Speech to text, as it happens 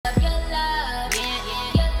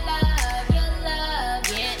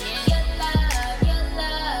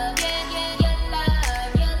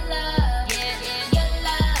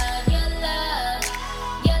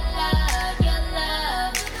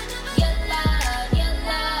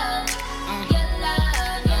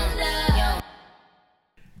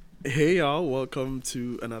Hey y'all, welcome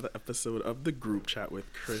to another episode of the group chat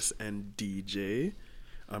with Chris and DJ.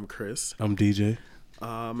 I'm Chris. I'm DJ.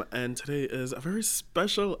 And today is a very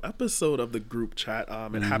special episode of the group chat.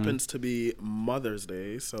 It happens to be Mother's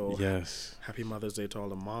Day, so yes, happy Mother's Day to all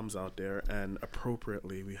the moms out there. And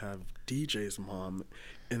appropriately, we have DJ's mom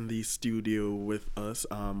in the studio with us.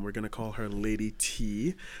 We're gonna call her Lady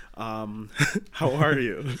T. How are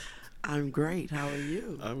you? I'm great. How are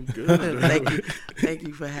you? I'm good. Thank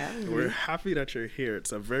you for having me. We're happy that you're here.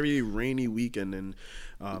 It's a very rainy weekend in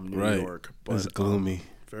New York. But it's gloomy.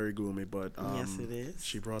 Very gloomy, but yes, it is.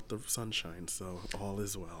 She brought the sunshine, so all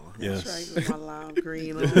is well. Yes. That's right, with my lime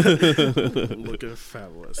green on. Looking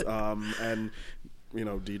fabulous. And you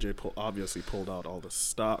know, DJ obviously pulled out all the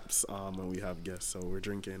stops when we have guests, so we're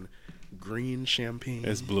drinking green champagne.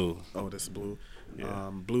 It's blue. Oh, this is blue. Yeah.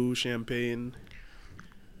 Blue champagne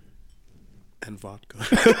and vodka.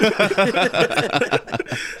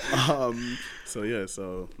 So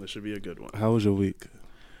this should be a good one. How was your week?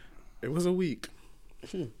 It was a week.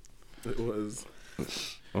 It was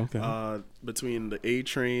Okay. between the A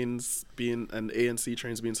trains being and A and C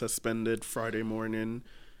trains being suspended Friday morning.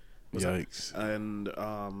 Yikes. And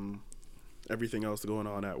everything else going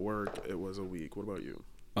on at work. It was a week. What about you?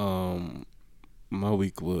 My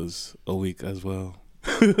week was a week as well,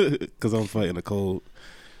 because I'm fighting a cold,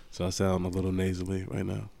 so I sound a little nasally right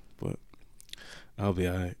now, but I'll be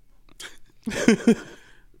alright.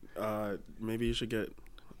 Maybe you should get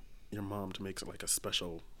your mom to make like a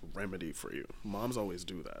special remedy for you. Moms always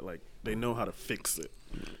do that. Like they know how to fix it.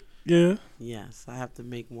 Yeah. Yes, I have to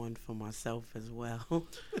make one for myself as well.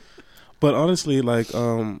 But honestly, like,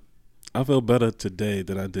 I feel better today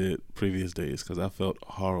than I did previous days because I felt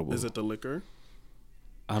horrible. Is it the liquor?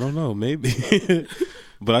 I don't know, maybe.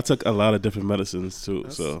 But I took a lot of different medicines too,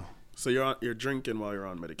 so you're drinking while you're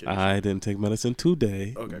on medication. I didn't take medicine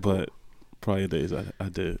today, Okay, but prior days I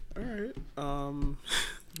did. All right.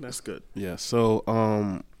 That's good. Yeah, so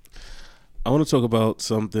I want to talk about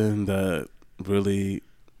something that really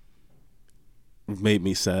made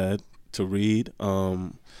me sad to read.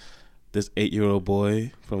 This 8-year-old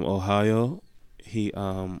boy from Ohio, he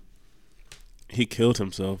killed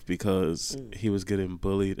himself because he was getting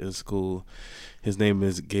bullied in school. His name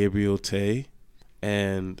is Gabriel Tay,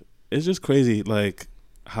 and it's just crazy, like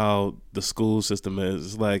how the school system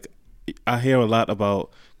is. Like I hear a lot about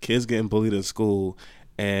kids getting bullied in school,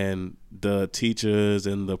 and the teachers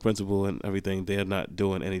and the principal and everything, they're not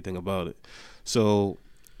doing anything about it. So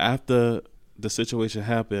after the situation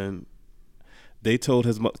happened, they told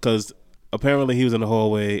his mom, because apparently he was in the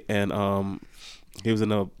hallway and he was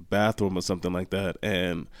in a bathroom or something like that,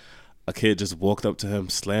 and a kid just walked up to him,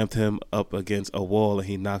 slammed him up against a wall, and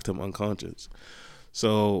he knocked him unconscious.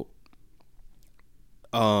 So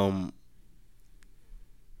the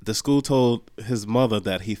school told his mother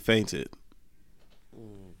that he fainted.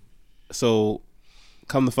 So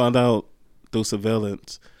come to find out through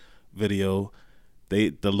surveillance video,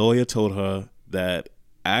 the lawyer told her that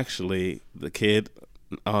actually the kid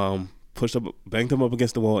banged him up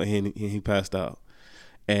against the wall, and he passed out.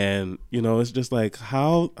 And you know, it's just like,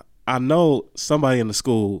 how I know somebody in the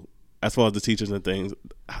school, as far as the teachers and things,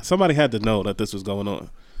 somebody had to know that this was going on.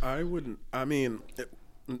 I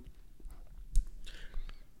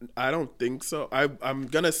don't think so. I'm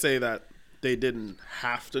gonna say that they didn't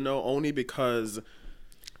have to know, only because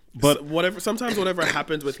sometimes whatever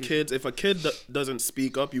happens with kids, if a kid doesn't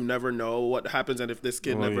speak up, you never know what happens. And if this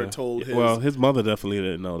kid told his mother definitely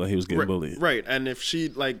didn't know that he was getting bullied. Right. And if she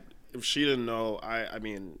didn't know, I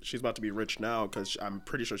mean, she's about to be rich now, because I'm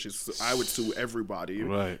pretty sure I would sue everybody.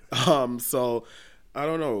 Right. So I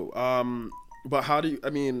don't know. But how do you, I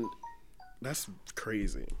mean, that's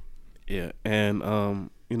crazy. Yeah. And,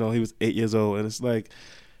 you know, he was 8 years old, and it's like,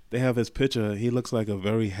 they have his picture. He looks like a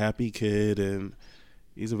very happy kid, and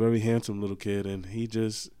he's a very handsome little kid, and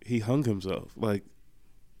he hung himself. Like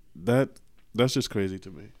that's just crazy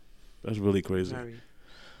to me. That's really crazy.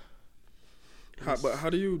 But how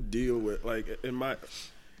do you deal with, like,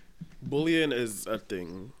 bullying is a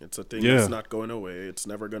thing. It's a thing. Yeah. That's not going away. It's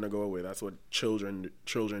never going to go away. That's what children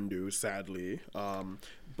do, sadly.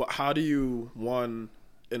 But how do you,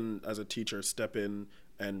 as a teacher, step in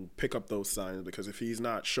and pick up those signs? Because if he's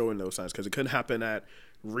not showing those signs, because it could happen at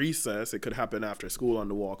recess, it could happen after school on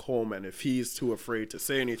the walk home, and if he's too afraid to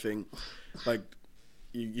say anything, like,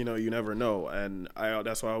 you know, you never know. And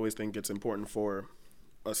that's why I always think it's important for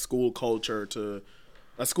a school to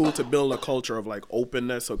build a culture of like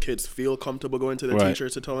openness, so kids feel comfortable going to the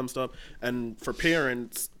teachers to tell them stuff, and for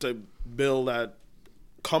parents to build that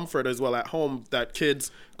comfort as well at home, that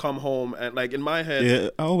kids come home and like in my head. Yeah,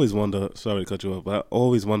 I always wonder. Sorry to cut you off, but I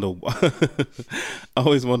always wonder. I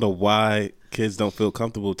always wonder why kids don't feel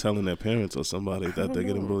comfortable telling their parents or somebody that they're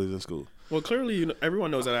getting bullied in school. Well, clearly,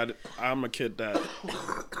 everyone knows that I'm a kid that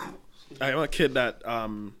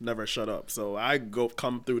never shut up. So I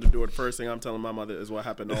come through the door. The first thing I'm telling my mother is what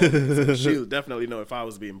happened. So she'll definitely know if I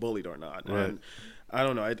was being bullied or not. Right. And I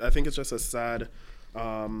don't know. I think it's just a sad.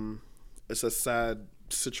 It's a sad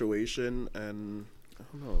situation, and I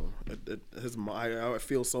don't know. I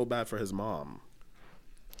feel so bad for his mom.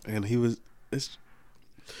 And he was.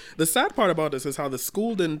 The sad part about this is how the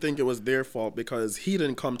school didn't think it was their fault because he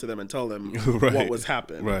didn't come to them and tell them Right. what was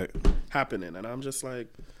happening. And I'm just like,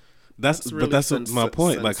 that's really my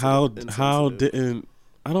point. Like how insensitive. didn't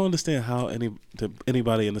I don't understand how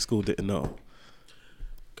anybody in the school didn't know.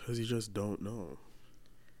 Because you just don't know.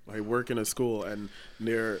 Like work in a school and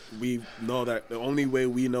we know that the only way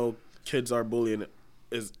we know kids are bullied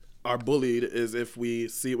is if we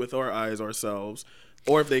see it with our eyes ourselves,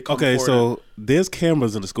 or if they come Okay, forward. so there's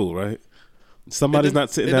cameras in the school, right? Somebody's not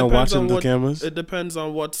sitting down depends watching on the what- cameras. It depends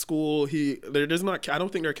on what school there's not. I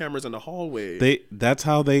don't think there are cameras in the hallway. That's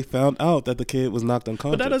how they found out that the kid was knocked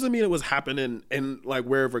unconscious. But that doesn't mean it was happening in like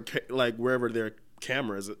wherever there are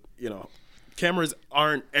cameras. Cameras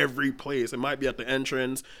aren't every place. It might be at the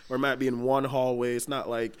entrance or it might be in one hallway. It's not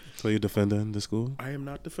like. So you're defending the school? I am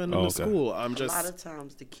not defending the okay. school. I'm just. A lot of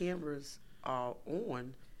times the cameras are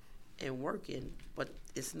on and working, but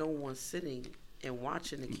it's no one sitting and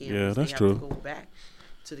watching the cameras. Yeah, that's they true. have to go back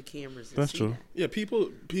to the cameras and That's see true. that. Yeah,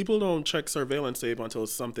 people don't check surveillance tape until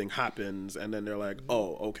something happens, and then they're like,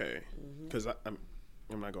 "Oh, okay," because I'm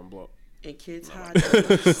not gonna blow up. And kids hide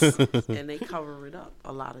things and they cover it up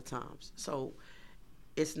a lot of times. So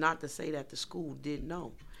it's not to say that the school didn't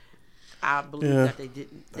know. I believe that they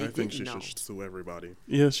didn't. I think she know. should sue everybody.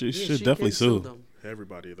 Yeah, she should she definitely can sue sue. them.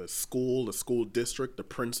 Everybody, the school district, the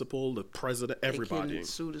principal, the president, They everybody. can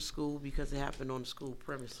sue the school because it happened on the school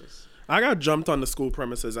premises. I got jumped on the school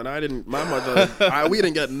premises, and I didn't. My mother, we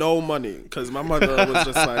didn't get no money because my mother was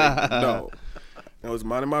just like, no. I was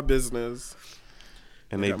minding my business,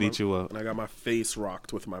 And they beat you up. and I got my face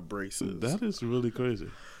rocked with my braces. That is really crazy.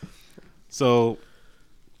 So,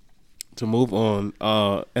 to move on,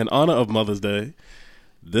 in honor of Mother's Day,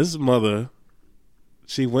 this mother,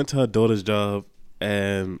 she went to her daughter's job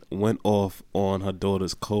and went off on her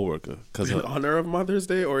daughter's coworker because in honor of Mother's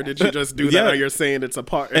Day, or did you just do that? Yeah. Or you're saying it's a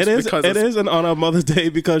part? it is in honor of Mother's Day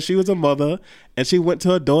because she was a mother and she went to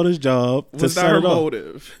her daughter's job to Was that set her it off.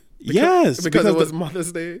 motive? Yes, because it the- was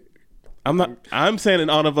Mother's Day. I'm saying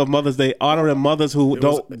in honor of Mother's Day, honoring mothers who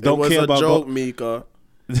don't care about joke, Mika.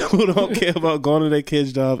 who don't care about going to their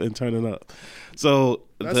kid's job and turning up. So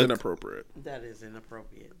That's inappropriate. That is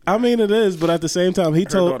inappropriate. I mean, it is, but at the same time, he Her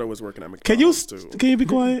told. daughter was working at Can you McDonald's too. can you be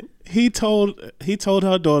quiet? He told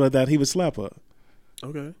her daughter that he would slap her,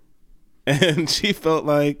 Okay. and she felt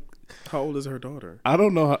like How old is her daughter? I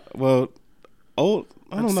don't know. Old.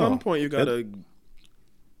 I don't At know. some point, you gotta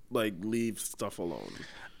leave stuff alone.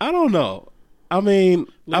 I don't know. I mean,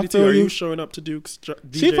 Lady I T, feel are you. you showing up to Duke's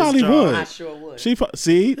DJ's She probably job? would. I sure would.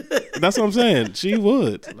 See, that's what I'm saying. She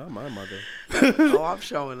would. Not my mother. Oh, I'm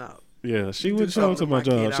showing up. Yeah, she Do would show up to something my with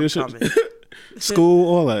my job. kid, She I'm should coming. school,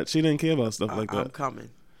 all that. She didn't care about stuff like I'm that. coming.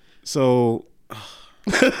 So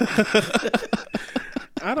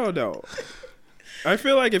I don't know. I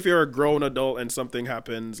feel like if you're a grown adult and something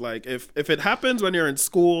happens, like if it happens when you're in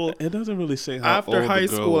school it doesn't really say how after old high the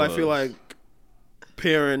girl school, I was. feel like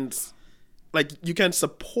parents, like you can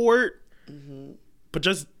support, but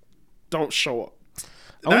just don't show up.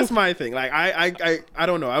 That's my thing. Like I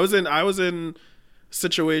don't know. I was in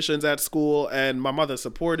situations at school and my mother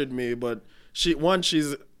supported me, but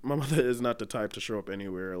my mother is not the type to show up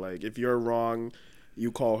anywhere. Like if you're wrong, you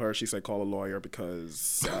call her. She said call a lawyer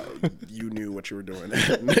because you knew what you were doing.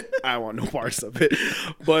 And I want no parts of it.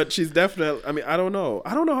 But she's definitely. I mean, I don't know.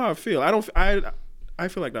 I don't know how I feel. I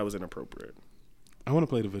feel like that was inappropriate. I want to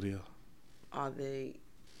play the video.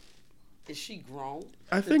 Is she grown?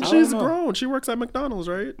 I think I she's don't know. grown. She works at McDonald's,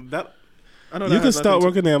 right? That I know you that can has start nothing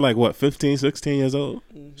working there at like what 15, 16 years old.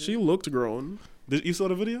 She looked grown. Did you saw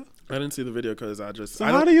the video? I didn't see the video because So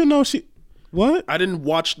how do you know she? What? I didn't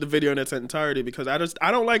watch the video in its entirety because I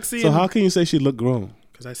don't like seeing. So how can you say she looked grown?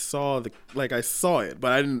 Because I saw it,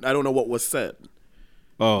 but I don't know what was said.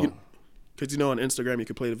 Oh, Because on Instagram you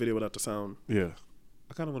can play the video without the sound. yeah.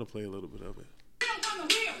 I kind of want to play a little bit of it.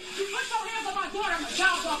 You put your hands on my daughter, I'm a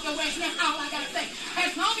job off your ass. That's all I gotta say.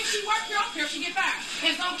 As long as she work here, I don't care if she get fired.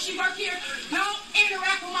 As long as she work here, don't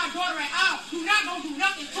interact with my daughter at all. You're not gonna do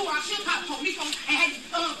nothing to her. She'll call the police on and have you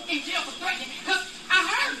in jail for threatening. Cause I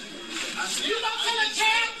heard you. You don't tell a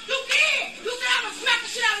child. You did. You said I'm going to smack the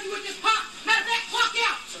shit out of you with this pop. Matter of fact, clock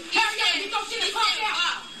out. Carry on. You don't shit and clock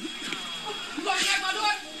out. You going to smack my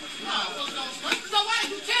daughter? No, I wasn't gonna smack her. So why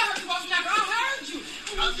did you tell her you going to smack her? I heard you.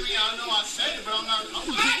 I know I said it, but I'm not.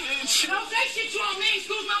 Right? Don't say shit you on me.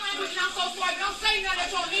 Excuse my language and I'm so sorry. But don't say nothing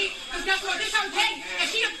that's on me. Because guess what? This her daddy. And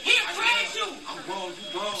he'll trash you. I'm grown. You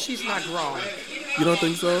grown. She's not grown. You don't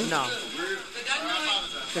think so? No.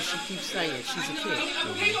 Because she keeps saying she's a kid.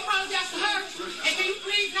 Can you apologize to her? And can you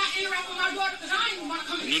please not interact with my daughter? Because I ain't want to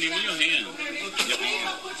come and Nuni, sit where your down. hand? Please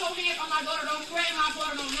don't put your hands on my daughter. Don't threaten my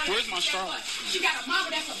daughter. Don't nothing. Where's my straw? She got a mama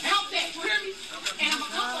that's about that. You hear me? And I'm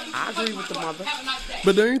going to come for you. I agree with the mother. Have a nice day.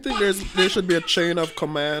 But don't you think there should be a chain of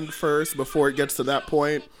command first before it gets to that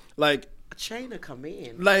point? Like A chain of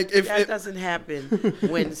command. Like, if that it- doesn't happen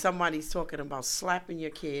when somebody's talking about slapping your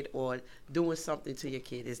kid or doing something to your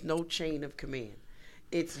kid. There's no chain of command.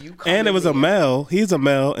 It's you. And it was a coming male. He's a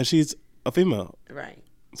male, and she's a female. in. Right.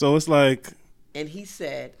 So it's like, And he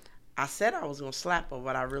said, I said I was going to slap her,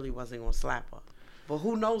 but I really wasn't going to slap her. But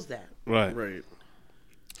who knows that? right. right.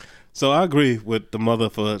 So I agree with the mother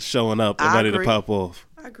for showing up and I ready agree. to pop off.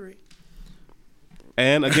 I agree.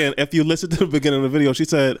 And again, if you listen to the beginning of the video, she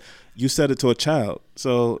said you said it to a child.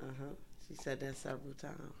 So She said that several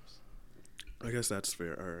times. I guess that's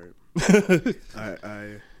fair. All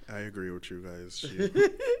right. I agree with you guys.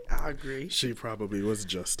 I agree. She probably was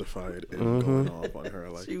justified in going off on her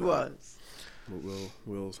like She that. was. But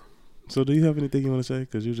we'll So do you have anything you want to say?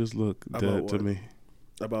 Because you just look About dead to what? me.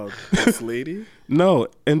 about this lady. No,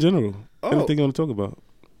 in general. Oh. Anything you want to talk about?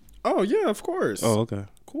 Oh yeah, of course. Oh, okay.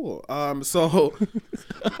 Cool. So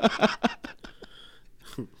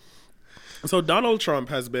so Donald Trump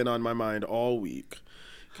has been on my mind all week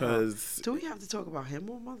because Do we have to talk about him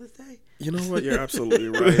on Mother's Day? you know what, you're absolutely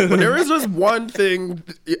right. But there is just one thing.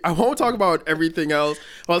 I won't talk about everything else.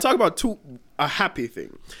 I'll talk about a happy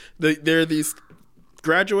thing. There are these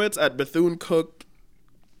graduates at Bethune-Cookman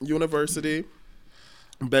University.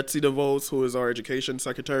 Betsy DeVos, who is our education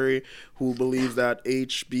secretary, who believes that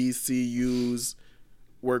HBCUs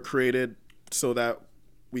were created so that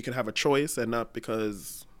we can have a choice and not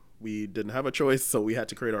because we didn't have a choice, so we had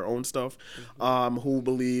to create our own stuff, who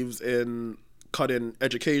believes in cut-in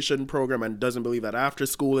education program and doesn't believe that after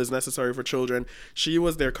school is necessary for children. She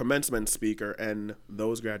was their commencement speaker, and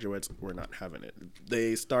those graduates were not having it.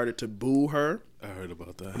 They started to boo her. I heard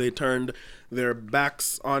about that. They turned their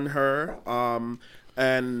backs on her,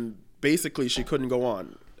 and basically she couldn't go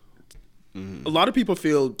on. A lot of people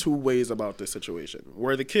feel two ways about this situation.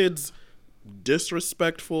 Were the kids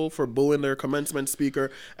disrespectful for booing their commencement speaker,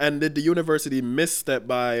 and did the university misstep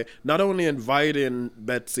by not only inviting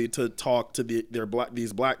Betsy to talk to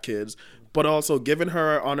these black kids, but also giving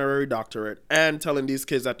her an honorary doctorate and telling these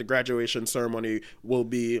kids that the graduation ceremony will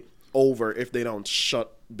be over if they don't shut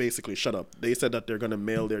up. They said that they're going to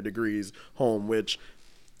mail their degrees home, which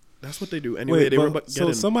that's what they do anyway. They were so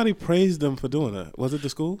getting somebody praised them for doing that. Was it the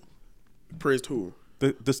school? praised who?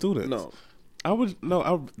 The students? No.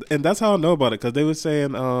 And that's how I know about it, because they were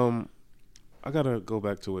saying, I gotta go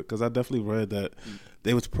back to it, because I definitely read that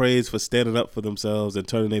they was praised for standing up for themselves and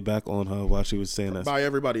turning their back on her while she was saying that. By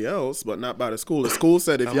everybody else, but not by the school. The school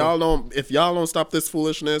said if y'all don't stop this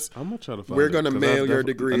foolishness, I'm gonna try to find we're it, gonna 'cause mail I your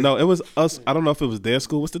definitely- degree. No, it was us. I don't know if it was their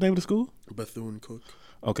school. What's the name of the school? Bethune-Cookman.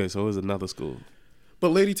 Okay, so it was another school. But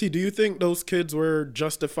Lady T, do you think those kids were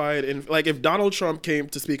justified in, like, if Donald Trump came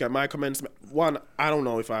to speak at my commencement? One, I don't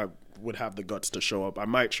know if I would have the guts to show up. I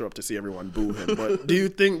might show up to see everyone boo him. But do you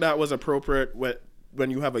think that was appropriate when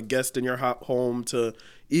you have a guest in your home to,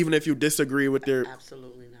 even if you disagree with their...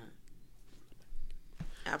 Absolutely not.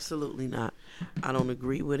 Absolutely not. I don't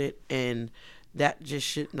agree with it. And that just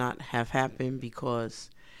should not have happened because,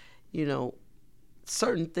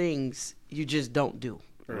 certain things you just don't do.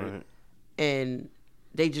 Right. And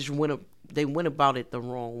they just went about it the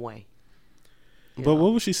wrong way. But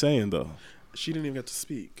what was she saying though? She didn't even get to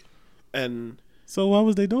speak. And So why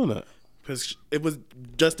was they doing that? because it was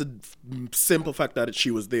just a simple fact that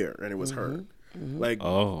she was there and it was her. Like,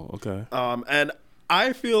 Oh, okay. and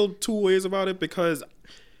I feel two ways about it because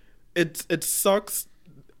it sucks.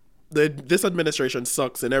 This administration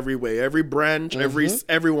sucks in every way. Every branch,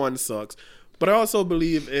 everyone sucks. But I also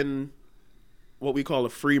believe in what we call a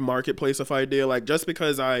free marketplace of idea. Like, just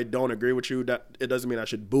because I don't agree with you, that it doesn't mean I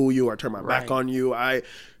should boo you or turn my back Right. on you. I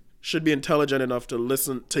should be intelligent enough to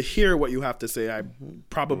listen, to hear what you have to say. I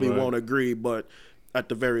probably Right. won't agree, but at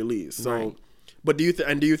the very least. So, Right. but do you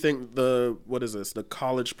think the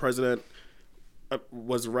college president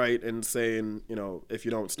was right in saying, if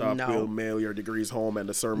you don't stop, No. we'll mail your degrees home and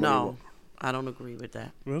the ceremony? No, I don't agree with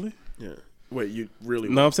that. Really? Yeah. Wait, you really?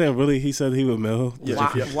 No, I'm saying really. He said he would mail.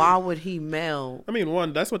 Yeah. Why would he mail I mean,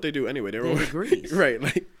 one, that's what they do anyway. They their were degrees? right.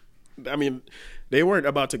 Like, I mean, they weren't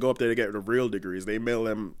about to go up there to get the real degrees. They mail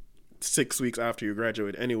them 6 weeks after you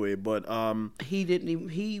graduate anyway. But He didn't even,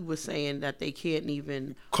 he was saying that they can't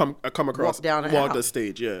even, come across, Walk down the walk aisle. the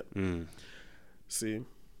stage. Yeah. See,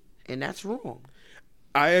 and that's wrong.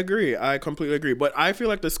 I agree. I completely agree. But I feel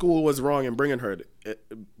like the school was wrong in bringing her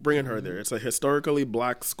there. It's a historically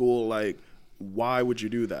black school. Like, why would you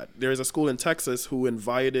do that? There's a school in Texas who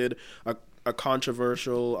invited a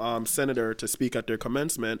controversial senator to speak at their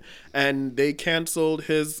commencement, and they canceled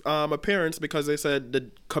his appearance because they said the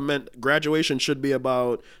graduation should be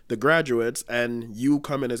about the graduates, and you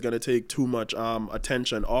coming is going to take too much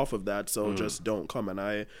attention off of that. So just don't come. And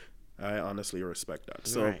I honestly respect that.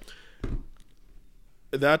 So. Right.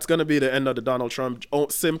 That's going to be the end of the Donald Trump,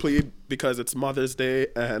 simply because it's Mother's Day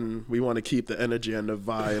and we want to keep the energy and the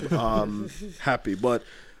vibe happy. But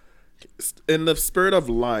in the spirit of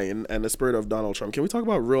lying and the spirit of Donald Trump, can we talk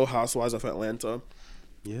about Real Housewives of Atlanta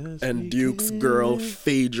Yes. and we Duke's can. girl,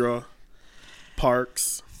 Phaedra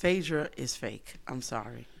Parks? Phaedra is fake. I'm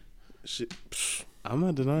sorry. I'm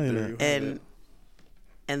not denying There it. you have it.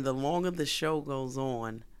 And the longer the show goes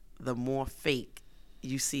on, the more fake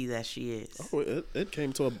you see that she is. Oh, it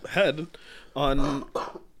came to a head on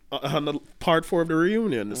the part 4 of the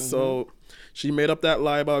reunion. So she made up that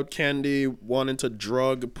lie about Candy wanting to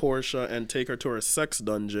drug Portia and take her to her sex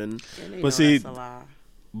dungeon. And they But know see- that's a lie.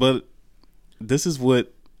 But this is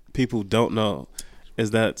what people don't know, is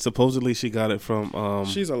that supposedly she got it from.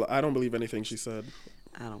 I don't believe anything she said.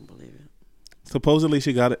 I don't believe it. Supposedly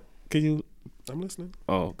she got it. Can you? I'm listening.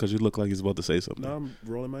 Oh, because you look like he's about to say something. Now I'm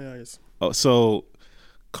rolling my eyes. Oh, so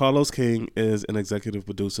Carlos King is an executive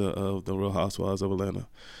producer of The Real Housewives of Atlanta,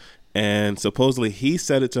 and supposedly he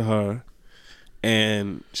said it to her,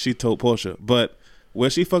 and she told Portia. But where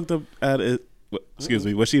she fucked up at it, excuse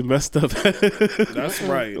me, where she messed up. That's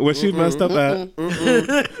right. Where she messed up at.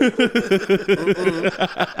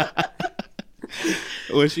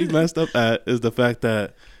 Where she messed up at is the fact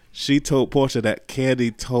that she told Portia that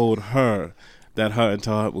Candy told her that her and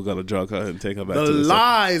Todd were gonna drug her and take her back The to the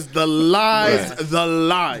lies, the lies, Right. the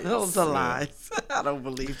lies. Those are lies. I don't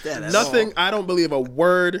believe that at Nothing. all. I don't believe a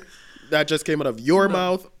word that just came out of your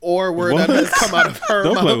mouth or a word that has come out of her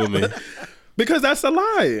Don't mouth. play with me. Because that's a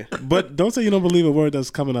lie. But don't say you don't believe a word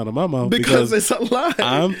that's coming out of my mouth, Because it's a lie.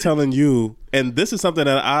 I'm telling you, and this is something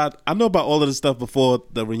that I know about all of this stuff before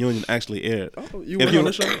the reunion actually aired. Oh, you were on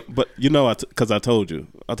the show? But you know, because I told you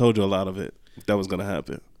a lot of it that was gonna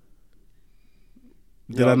happen.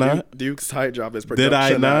 Did I not? Duke's side job is Did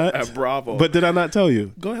production I not? at Bravo. But did I not tell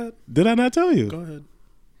you? go ahead. Did I not tell you? Go ahead.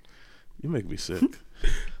 You make me sick.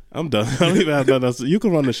 I'm done. I don't even have nothing else. You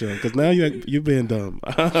can run the show because now you're being dumb.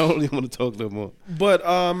 I don't even want to talk no more. But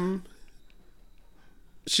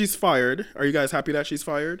she's fired. Are you guys happy that she's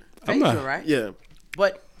fired? I'm Phaedra, not- right? Yeah.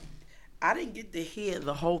 But I didn't get to hear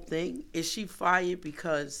the whole thing. Is she fired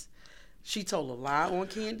because she told a lie on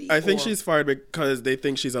Candy? I think or- she's fired because they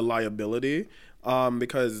think she's a liability.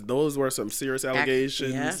 Because those were some serious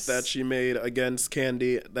allegations yes. that she made against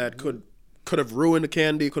Candy that could have ruined the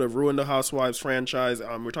Candy, could have ruined the Housewives franchise.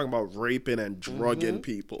 We're talking about raping and drugging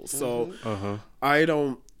people. So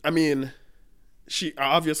she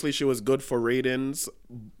was good for ratings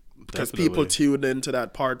because people Definitely. tuned into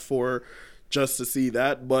that part 4 just to see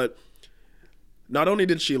that. But not only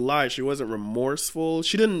did she lie, she wasn't remorseful.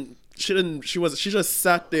 She just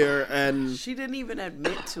sat there and She didn't even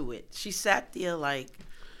admit to it. She sat there like,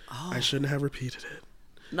 I shouldn't have repeated it.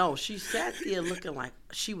 no, she sat there looking like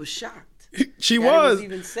she was shocked. She That it was. was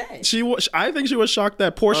even said. She was. I think she was shocked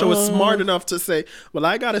that Portia was smart enough to say, "Well,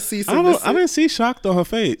 I gotta see I some." don't know. I didn't see shocked on her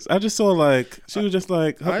face. I just saw like she was just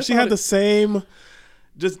like she thought had it- the same,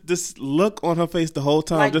 just this look on her face the whole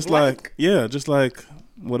time, Like just blank. like just like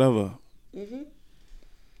whatever.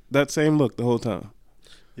 That same look the whole time.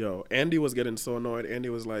 Yo, Andy was getting so annoyed. Andy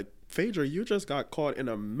was like, "Phaedra, you just got caught in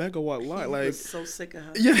a megawatt lie." I Like, was so sick of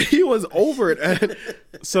her. yeah, he was over it. And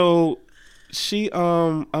So she I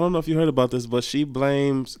don't know if you heard about this, but she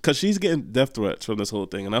blames because she's getting death threats from this whole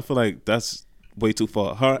thing, and I feel like that's way too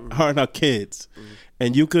far. Her and her kids,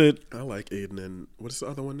 and you could I like Aiden and what's the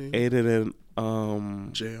other one name? Aiden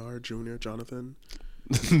and Jr. Junior, Jonathan,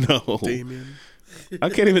 no, Damien, I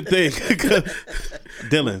can't even think.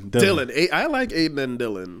 Dylan. I like Aiden and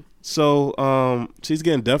Dylan. So she's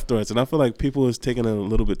getting death threats, and I feel like people is taking it a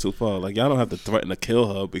little bit too far. Like y'all don't have to threaten to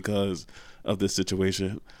kill her because of this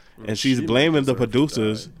situation, and she's she might blaming the deserve to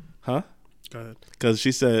producers, die. huh? Go ahead. Because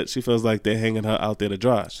she said she feels like they're hanging her out there to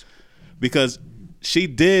dry. Because she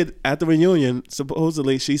did at the reunion,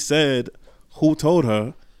 supposedly she said who told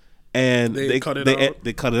her, and They cut it out?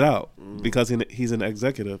 They cut it out because he's an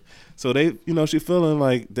executive. So they, she feeling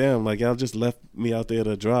like, damn, like y'all just left me out there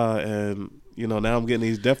to dry, and now I'm getting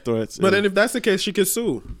these death threats. But then if that's the case, she could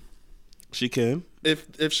sue. she can.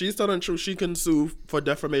 If she's telling the truth, she can sue for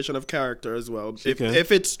defamation of character as well. She can.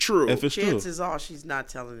 If it's true. If it's true. Chances are she's not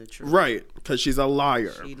telling the truth. Right, because she's a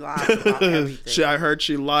liar. She lied about everything. I heard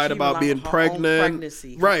she lied She about lied being about her own pregnant.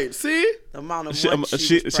 pregnancy. Right, see? The amount of She months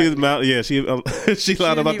she was pregnant. she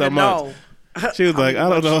lied about that Didn't much. even She was how like, many I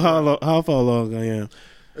don't know months how far along I am.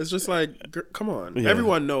 It's just like, come on. Yeah.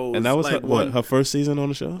 Everyone knows. And that was like, her first season on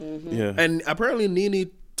the show. Yeah. And apparently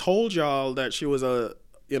Nene told y'all that she was a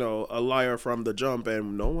liar from the jump,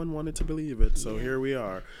 and no one wanted to believe it. So here we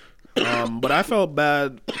are. But I felt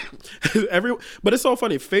bad. But it's so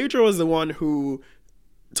funny. Phaedra was the one who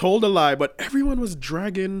told a lie, but everyone was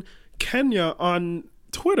dragging Kenya on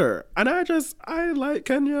Twitter, and I like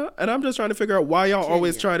Kenya, and I'm just trying to figure out why y'all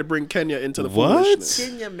always try to bring Kenya into the What? foolishness.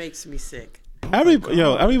 Kenya makes me sick.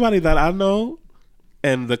 Everybody that I know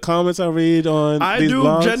and the comments I read on I these do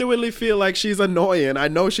blogs, genuinely feel like she's annoying. I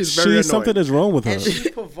know she's very annoying. something is wrong with her. And she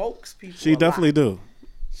provokes people. She a definitely lot. do.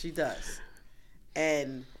 She does.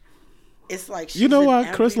 And it's like she's You know in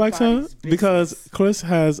why Chris likes her? everybody's Because business. Chris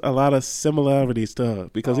has a lot of similiarities to her.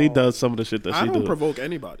 Because he does some of the shit that I she don't do. provoke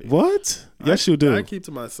anybody. What? Yes, you do. I keep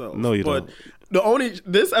to myself. No, you but don't.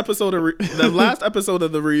 This episode of the last episode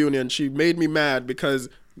of the reunion, she made me mad because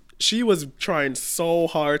she was trying so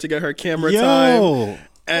hard to get her camera time, Yo,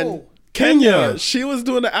 and Oh. Kenya, she was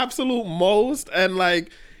doing the absolute most and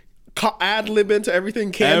like ad libbing to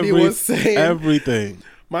everything Candy was saying. everything.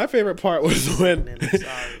 My favorite part was when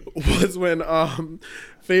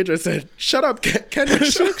Phaedra said, "Shut up, Kenya."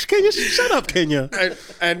 Shut up, Kenya.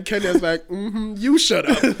 And Kenya's like, "You shut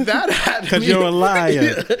up." That had Because me, you're a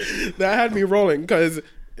liar. that had me rolling because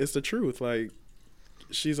it's the truth. Like,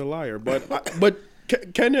 she's a liar, but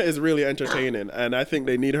Kenya is really entertaining, and I think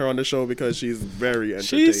they need her on the show because she's very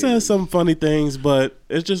entertaining. She says some funny things, but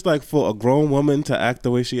it's just like for a grown woman to act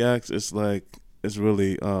the way she acts, it's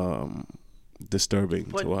really disturbing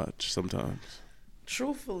But- to watch sometimes.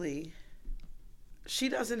 Truthfully, she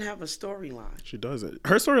doesn't have a storyline. She does it.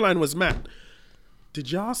 Her storyline was Matt. Did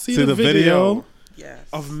y'all see See the video Yes.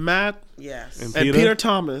 of Matt Yes. and Peter? Peter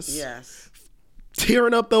Thomas Yes.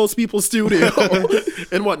 tearing up those people's studio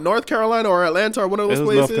in what, North Carolina or Atlanta or one of those It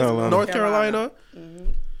was North places? Carolina. North Carolina.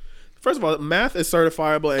 First of all, Math is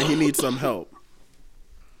certifiable and he needs some help.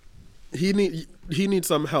 He needs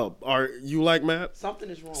some help. Are you like Matt? Something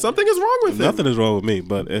is wrong. Something is wrong with him. Nothing is wrong with me,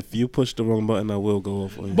 but if you push the wrong button, I will go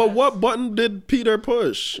off on you. But what button did Peter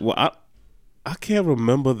push? Well, I can't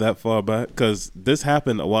remember that far back because this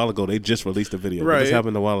happened a while ago. They just released the video. Right. This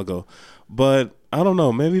happened a while ago. But I don't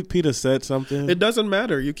know. Maybe Peter said something. It doesn't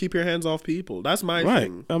matter. You keep your hands off people. That's my right.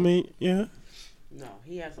 thing. I mean, yeah. No,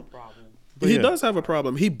 he has a problem. He yeah. does have a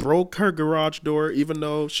problem. He broke her garage door, even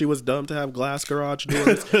though she was dumb to have glass garage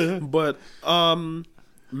doors. But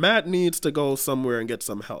Matt needs to go somewhere and get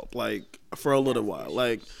some help, like for a little while.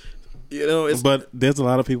 Like, it's But there's a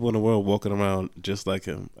lot of people in the world walking around just like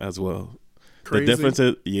him as well. Crazy.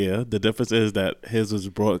 The difference is that his was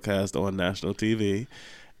broadcast on national TV,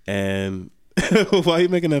 and why are you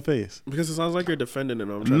making that face? because it sounds like you're defending him.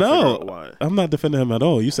 I'm trying to figure out No, why. I'm not defending him at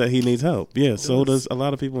all. You said he needs help. Yeah, so does a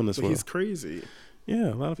lot of people in this But world. he's crazy. Yeah,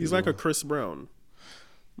 a lot of people. He's like a Chris Brown.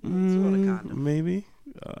 Sort of, kind of. Maybe.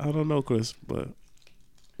 I don't know, Chris, but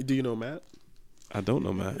Do you know Matt? I don't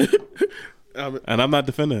know Matt, Um, and I'm not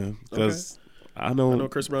defending him because I I know. know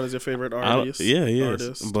Chris Brown is your favorite I don't- artist. yeah, he is.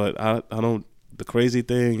 artist. But I don't. The crazy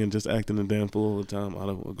thing and just acting a damn fool all the time. I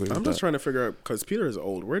don't agree with I'm that. just trying to figure out because Peter is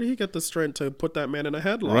old. Where did he get the strength to put that man in a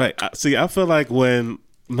headlock? Right. See, I feel like when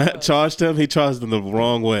Matt charged him, he charged him the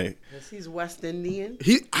wrong way. Because he's West Indian.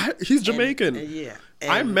 He's Jamaican. And yeah.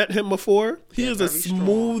 I And met him before. He They're is the very strong.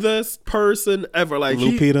 smoothest person ever. Like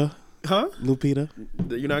Lupita. huh? Lupita.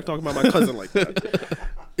 You're not talking about my cousin like that.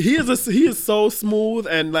 He is so smooth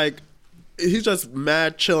and like he's just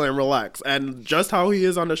mad, chill, and relaxed. And just how he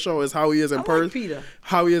is on the show is how he is in I like person. Peter.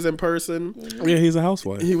 How he is in person. Yeah, he's a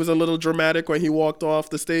housewife. He was a little dramatic when he walked off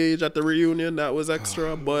the stage at the reunion. That was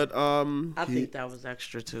extra, but I think that was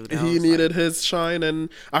extra too. That he was needed his shine. And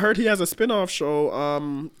I heard he has a spin-off show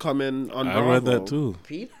coming on I read Bravo. that too. like,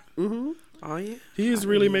 Peter? Mm-hmm. Oh, yeah? He's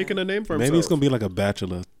really making a name for himself. Maybe it's gonna be like a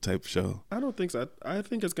Bachelor type show, I don't think so. I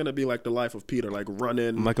think it's gonna be like the life of Peter, like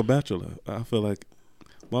running. like a Bachelor. I feel like,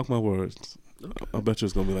 mark my words, I bet you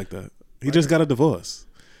it's gonna be like that. He just got a divorce,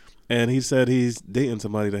 and he said he's dating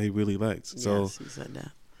somebody that he really likes. So Yes, he said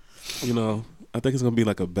that. I think it's gonna be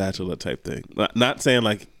like a Bachelor type thing. Not saying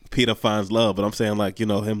like Peter finds love, but I'm saying like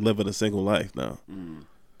him living a single life now.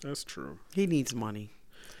 That's true. He needs money.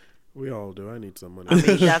 We all do. I need some money. I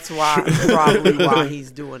mean, that's probably why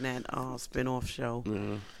he's doing that spin-off show.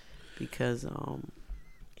 Because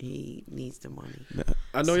he needs the money.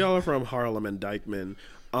 I know y'all are from Harlem and Dykeman.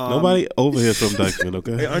 Nobody over here is from Dykeman,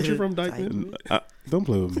 okay? Hey, aren't you from Dykeman? Don't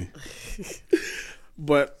play with me.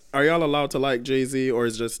 But are y'all allowed to like Jay-Z, or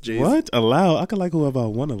is just Jay-Z? What? Allow? I can like whoever I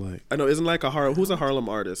want to like. I know, isn't like who's a Harlem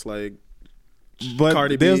artist? Like, But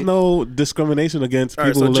Cardi there's B. no discrimination against all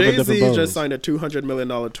right, people so who live in different Jay-Z boroughs. just signed a $200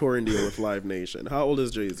 million touring deal with Live Nation. How old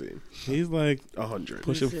is Jay-Z? He's like 100.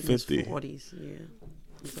 pushing He's in his 50. 40s,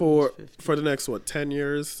 yeah. For the next 10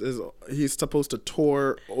 years? He's supposed to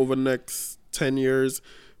tour over the next 10 years.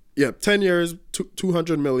 Yeah, 10 years,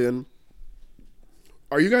 200 million.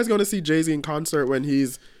 Are you guys going to see Jay-Z in concert when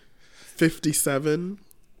he's 57?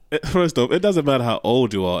 First off, it doesn't matter how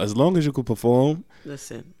old you are. As long as you can perform,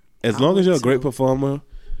 Listen. as I long as went you're a great to- performer,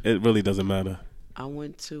 it really doesn't matter. I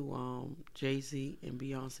went to Jay-Z and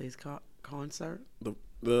Beyonce's concert.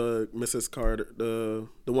 The Mrs. Carter, the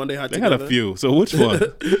one they had They together. had a few. So which one?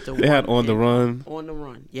 The They had one On the in- Run. On the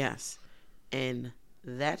Run, yes. And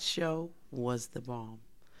that show was the bomb.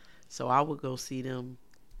 So I would go see them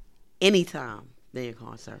anytime they're in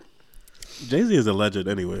concert. Jay-Z is a legend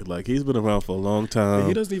anyway. Like, he's been around for a long time.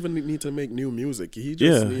 He doesn't even need to make new music. He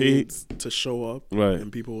just needs to show up, Right.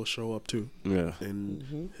 and people will show up too. Yeah.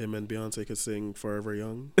 And him and Beyonce could sing "Forever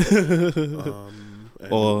Young,"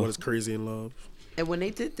 and Or- "What Is Crazy in Love." And when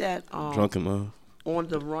they did that Drunk in Love. On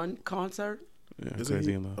the Run concert, Yeah, Isn't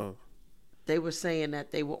Crazy he? in Love. Oh, they were saying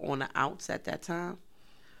that they were on the outs at that time.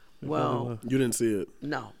 Well, you didn't see it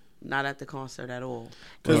no, not at the concert at all.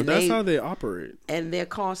 because And that's they- how they operate. And their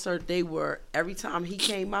concert, they were, every time he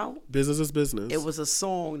came out, Business is business. it was a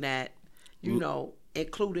song that,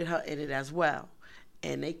 included her in it as well.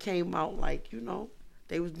 And they came out like,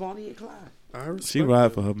 they was Bonnie and Clyde. I respect She ride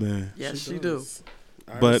that. for her man. Yes, she do. does.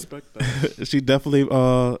 I But- respect that. She definitely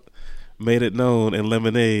made it known in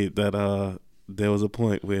Lemonade that there was a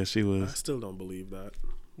point where she I was still don't believe that.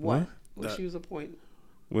 What? That- What she was a point?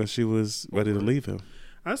 ready to leave him.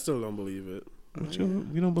 I still don't believe it.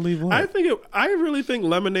 You don't believe what? I really think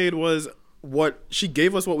Lemonade was what she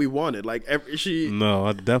gave us what we wanted. Like No,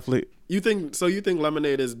 I definitely, you think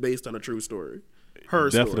Lemonade is based on a true story? Her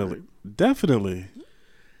story. definitely.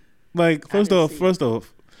 Like, I didn't see first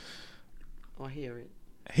off, Or hear it.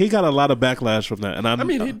 he got a lot of backlash from that, and I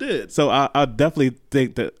mean, he did. So I definitely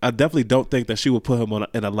don't think that she would put him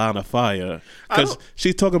in a line of fire, because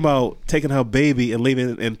she's talking about taking her baby and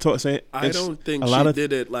leaving and saying. I don't think she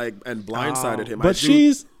did it like and blindsided him. But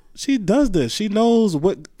she does this. She knows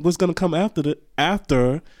what's gonna come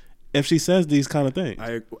after if she says these kind of things.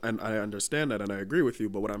 I understand that and I agree with you.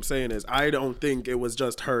 But what I'm saying is, I don't think it was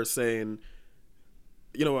just her saying,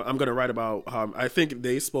 I'm gonna write about. I think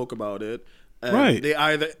they spoke about it. And Right. They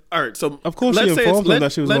either all right. So Of course she let's say informed it's- them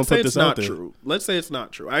that she was gonna let's say put it's this out not there. true. Let's say it's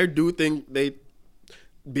not true. I do think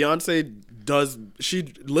Beyonce does.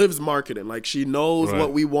 She lives marketing. Like, she knows Right.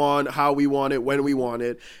 what we want, how we want it, when we want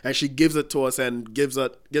it, and she gives it to us and gives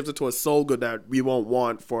it to us so good that we won't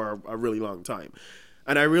want for a really long time.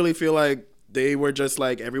 And I really feel like they were just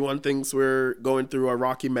like, everyone thinks we're going through a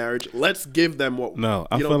rocky marriage. Let's give them what. No,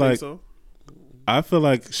 I you feel don't think like- so? I feel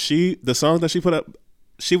like the songs that she put up,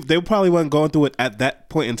 they probably weren't going through it at that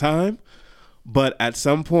point in time, but at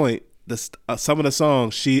some point, some of the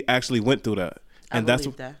songs she actually went through that, and that's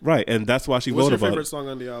believe that. right, and that's why she What's wrote your about favorite it. song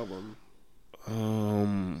on the album?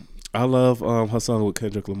 I love her song with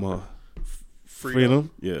Kendrick Lamar, Freedom.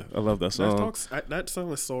 Yeah, I love that song. That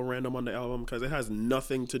song is so random on the album because it has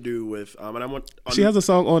nothing to do with. And I want. She has a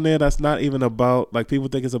song on there that's not even about, like, people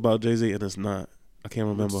think it's about Jay-Z, and it's not. I can't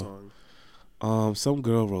remember. Song? Some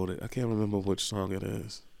girl wrote it. I can't remember which song it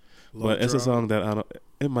is, Love but it's a Drop? song that I don't.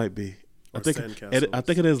 It might be. I Or think Sandcastles? I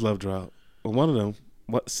think it is Love Drop. Or one of them.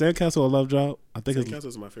 What, Sandcastle or Love Drop? I think it's. Sandcastles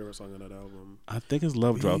is my favorite song on that album. I think it's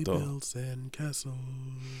Love Drop We though. build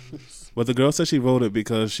sandcastles. But the girl said she wrote it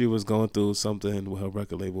because she was going through something with her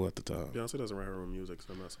record label at the time. Beyonce doesn't write her own music,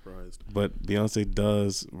 so I'm not surprised. But Beyonce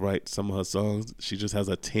does write some of her songs. She just has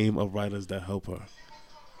a team of writers that help her.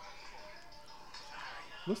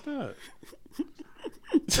 What's that?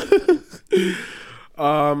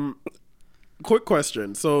 Quick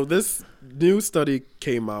question. So this new study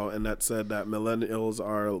came out and that said that millennials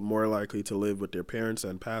are more likely to live with their parents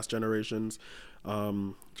than past generations.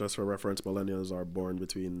 Just for reference, millennials are born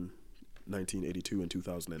between 1982 and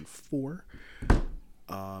 2004.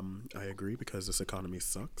 I agree, because this economy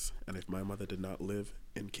sucks, and if my mother did not live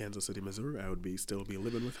in Kansas City, Missouri, I would still be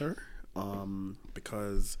living with her,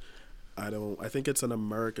 because I think it's an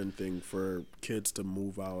American thing for kids to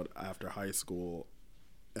move out after high school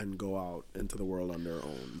and go out into the world on their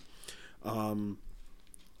own.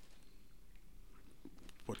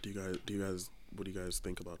 What do you guys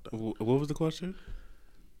think about that? What was the question?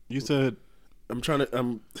 You said I'm trying to.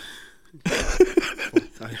 I'm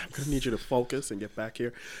gonna need you to focus and get back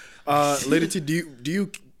here, Lady T. Do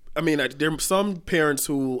you? I mean, there are some parents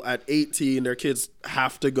who at 18 their kids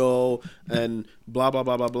have to go and blah blah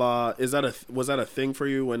blah blah blah. Was that a thing for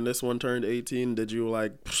you when this one turned 18? Did you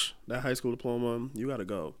like that high school diploma? You got to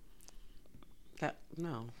go.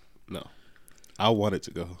 No. I wanted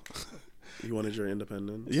to go. You wanted your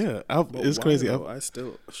independence. Yeah, But it's why, crazy. though?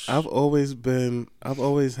 I've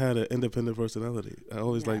always had an independent personality. I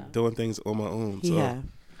always like doing things on my own. So Yeah.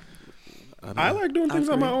 I like doing things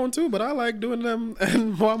on my agree. own too, but I like doing them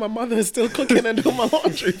and while my mother is still cooking and doing my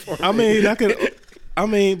laundry for me.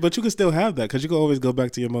 But you can still have that because you can always go back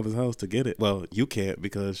to your mother's house to get it. Well, you can't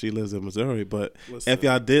because she lives in Missouri. But Listen. if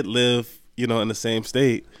y'all did live, in the same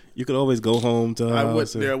state, you could always go home to her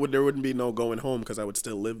house. There wouldn't be no going home because I would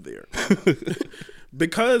still live there.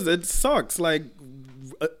 Because it sucks. Like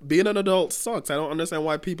being an adult sucks. I don't understand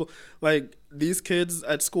why people like these kids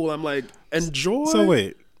at school. I'm like, enjoy. So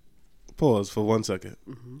wait, pause for 1 second.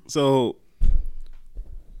 Mm-hmm. So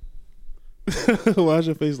why's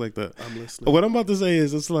your face like that? I'm listening. What I'm about to say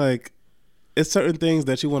is it's certain things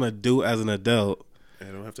that you want to do as an adult. I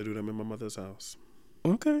don't have to do them in my mother's house.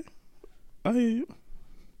 Okay, I hear you.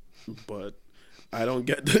 But I don't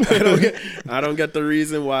get the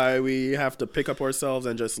reason why we have to pick up ourselves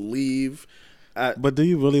and just leave. But do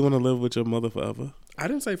you really want to live with your mother forever? I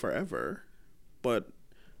didn't say forever, but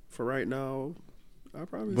for right now, I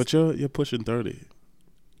probably. But you're pushing 30.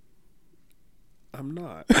 I'm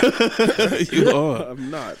not. You are. I'm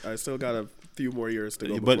not. I still got a few more years to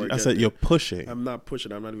go. But I said you're pushing. I'm not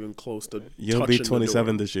pushing. I'm not even close to. You'll be touching the 27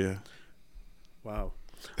 door. this year. Wow.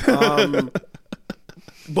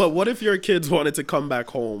 But what if your kids wanted to come back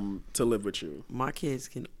home to live with you? My kids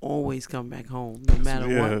can always come back home no matter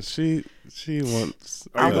Yeah, what. she wants.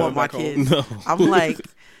 I you want going my back home? kids. No.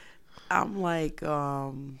 I'm like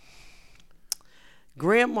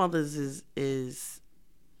grandmothers is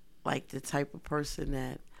like the type of person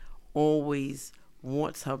that always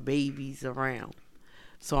wants her babies around.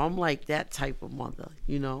 So I'm like that type of mother,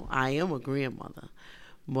 I am a grandmother.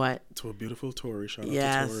 But To a beautiful Tori. Shout out to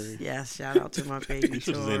yes, Tori. yes, shout out to my baby You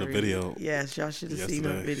should have seen the Tori. video Yes, y'all should have seen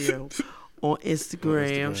her yesterday. video on Instagram.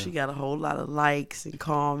 Instagram. She got a whole lot of likes and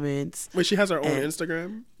comments. Wait, she has her own And-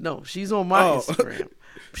 Instagram? No, she's on my Oh. Instagram.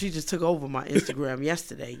 She just took over my Instagram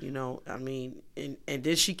yesterday, I mean, and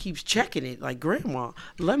then she keeps checking it like, Grandma,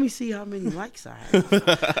 let me see how many likes I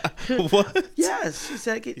have. What? Yes, she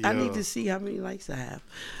said, I need Yo. to see how many likes I have.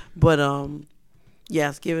 But,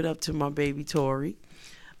 yes, give it up to my baby Tori.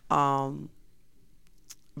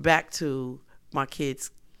 Back to my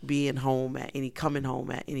kids coming home at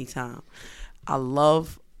any time. I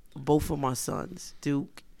love both of my sons,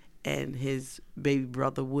 Duke and his baby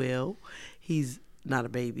brother Will. He's not a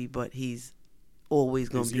baby, but he's always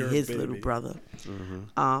going to He's be your his baby. little brother.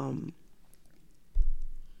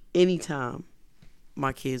 Anytime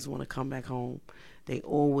my kids want to come back home, they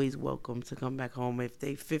always welcome to come back home. If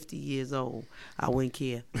they 50 years old, I wouldn't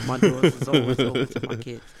care. My doors is always open to my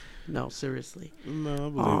kids. No, seriously. No, I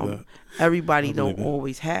believe that. Everybody I believe don't it.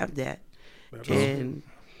 always have that. That's And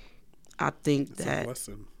I think it's a that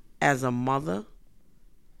blessing. as a mother,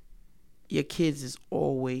 your kids is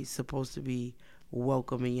always supposed to be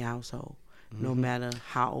welcome in your household, no matter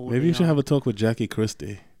how old Maybe they you should are. have a talk with Jackie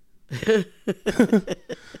Christie.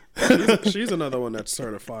 She's another one that's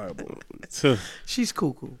certifiable. She's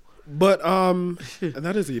cuckoo. But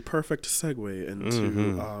that is a perfect segue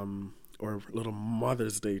into our little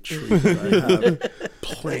Mother's Day treat that I have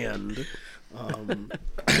planned,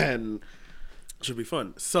 and should be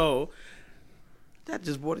fun. So That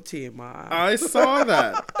just brought a tear in my eye. I saw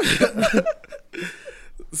that.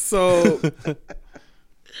 So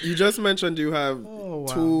you just mentioned you have Oh,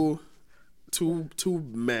 wow. two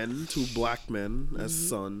black men as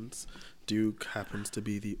sons. Duke happens to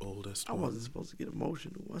be the oldest I one. wasn't supposed to get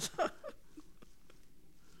emotional, was I?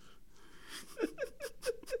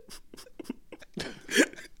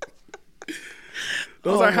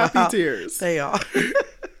 Those Oh, are happy wow. tears. They are.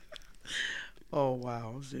 Oh,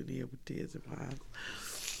 wow. I'm sitting here with tears in my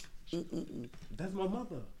eyes. That's my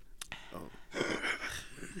mother.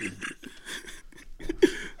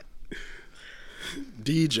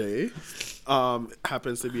 DJ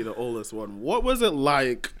happens to be the oldest one. What was it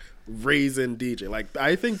like raising DJ? Like,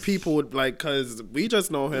 I think people would like, because we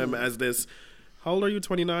just know him as this How old are you?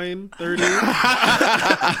 29, 30?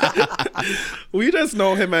 We just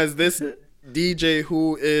know him as this DJ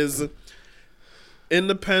who is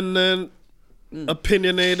independent,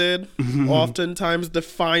 opinionated, oftentimes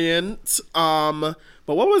defiant.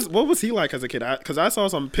 But what was he like as a kid? Because I saw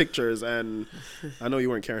some pictures, and I know you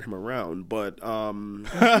weren't carrying him around, but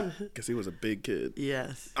because he was a big kid.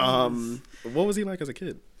 Yes. What was he like as a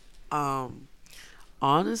kid?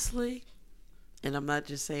 Honestly, and I'm not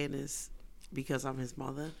just saying this because I'm his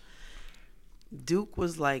mother, Duke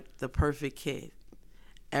was like the perfect kid.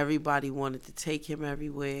 Everybody wanted to take him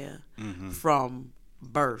everywhere from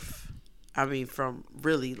birth. I mean, from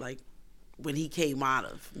really like when he came out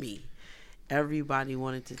of me. Everybody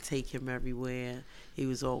wanted to take him everywhere. He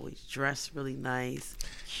was always dressed really nice,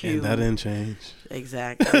 cute. And that didn't change.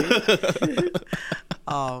 Exactly.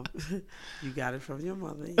 You got it from your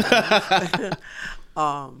mother. Yes.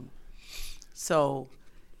 So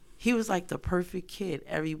he was like the perfect kid.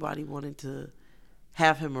 Everybody wanted to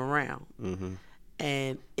have him around.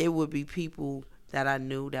 And it would be people that I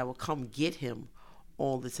knew that would come get him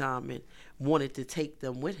all the time and wanted to take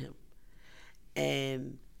them with him.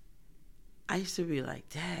 And I used to be like,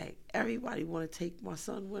 Dad, everybody want to take my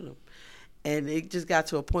son with him. And it just got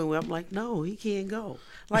to a point where I'm like, no, he can't go.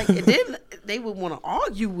 Like, and then they would want to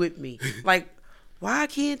argue with me. Like, why I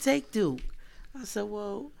can't take Duke? I said,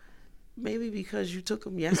 well, maybe because you took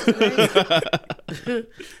him yesterday. Do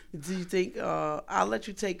you think I'll let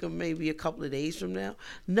you take him maybe a couple of days from now?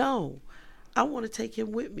 No, I want to take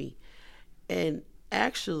him with me. And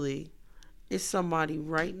actually, it's somebody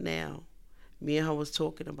right now. Me and her was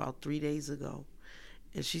talking about 3 days ago.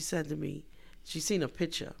 And she said to me, she seen a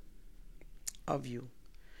picture of you.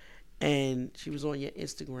 And she was on your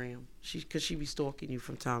Instagram. Because she be stalking you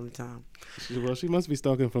from time to time. Well, she must be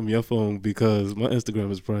stalking from your phone because my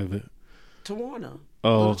Instagram is private. Tawana.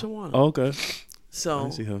 Oh, Little Tawana. Oh, okay. So I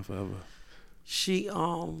see her forever.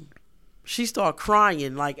 She started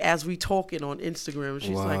crying like as we talking on Instagram.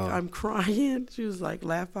 She's Wow. like, I'm crying. She was like,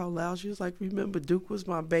 laugh out loud. She was like, remember Duke was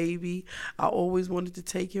my baby. I always wanted to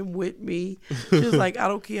take him with me. She was like, I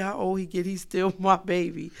don't care how old he get, he's still my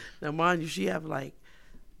baby. Now mind you, she have like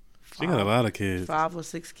She got a lot of kids. 5 or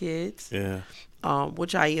 6 kids. Yeah.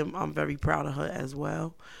 Which I'm very proud of her as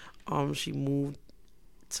well. She moved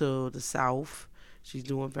to the South. She's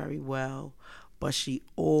doing very well. But she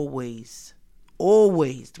always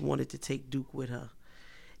wanted to take Duke with her.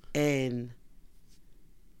 And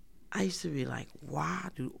I used to be like, why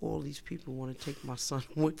do all these people want to take my son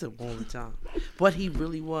with them all the time? But he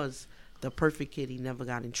really was the perfect kid. He never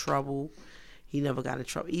got in trouble.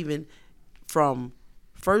 Even from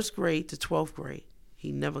 1st grade to 12th grade.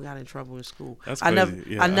 He never got in trouble in school. That's I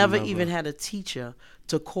crazy. Yeah, I never even had a teacher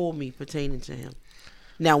to call me pertaining to him.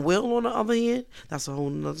 Now, Will, on the other hand, that's a whole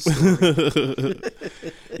nother story.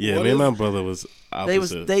 Yeah, What me and is- my brother was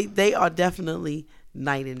opposite. They are definitely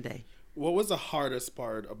night and day. What was the hardest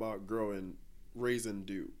part about raising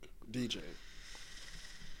Duke, DJ?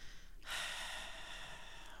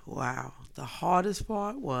 Wow. The hardest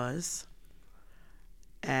part was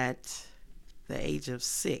at the age of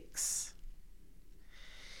 6,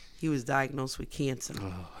 he was diagnosed with cancer.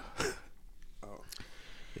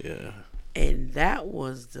 Yeah. And that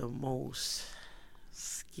was the most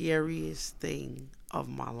scariest thing of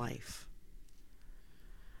my life.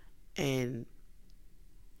 And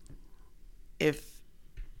if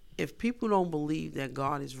people don't believe that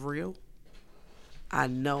God is real, I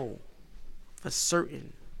know for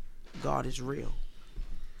certain God is real.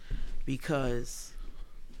 Because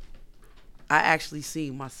I actually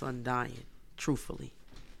seen my son dying, truthfully.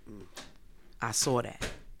 I saw that.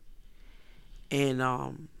 And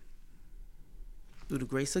through the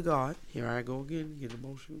grace of God, here I go again, get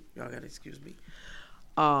emotional. Y'all gotta excuse me.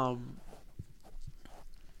 I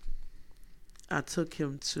took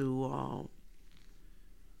him to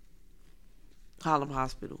Harlem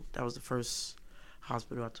Hospital. That was the first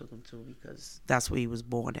hospital I took him to because that's where he was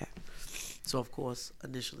born at. So of course,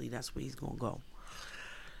 initially that's where he's gonna go.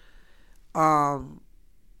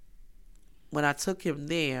 When I took him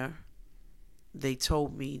there, they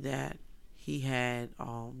told me that he had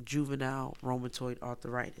juvenile rheumatoid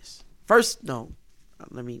arthritis.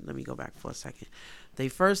 Let me go back for a second. They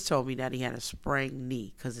first told me that he had a sprained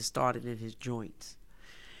knee because it started in his joints,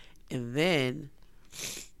 and then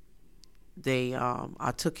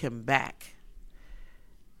I took him back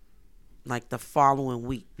like the following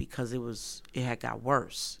week because it had got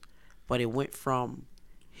worse, but it went from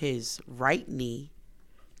his right knee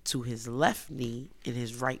to his left knee and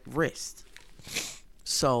his right wrist.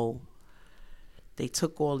 So they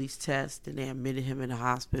took all these tests and they admitted him in the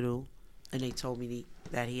hospital, and they told me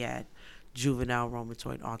that he had juvenile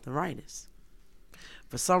rheumatoid arthritis.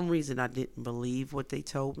 For some reason, I didn't believe what they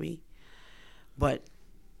told me, but,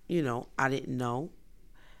 I didn't know.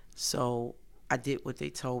 So I did what they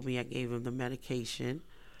told me. I gave him the medication,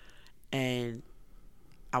 and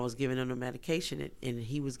I was giving him the medication, and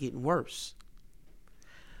he was getting worse.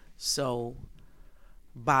 So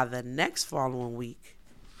by the next following week,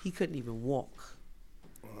 he couldn't even walk.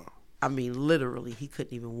 Wow. I mean, literally, he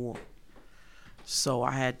couldn't even walk. So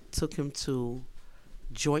I took him to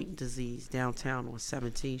Joint Disease downtown on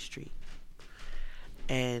 17th Street.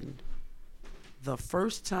 And the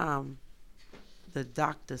first time the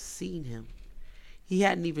doctor seen him, he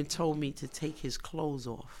hadn't even told me to take his clothes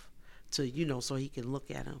off so he can look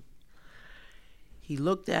at him. He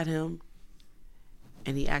looked at him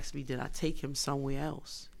and he asked me, did I take him somewhere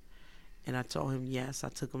else? And I told him, yes. I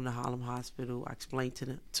took him to Harlem Hospital. I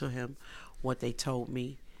explained to him what they told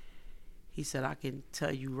me. He said, I can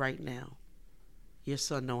tell you right now, your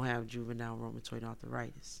son don't have juvenile rheumatoid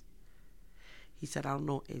arthritis. He said, I don't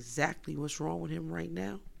know exactly what's wrong with him right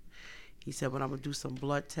now. He said, but I'm going to do some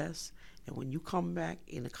blood tests, and when you come back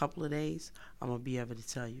in a couple of days, I'm going to be able to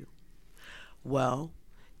tell you. Well,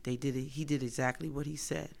 they did it. He did exactly what he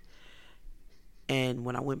said. And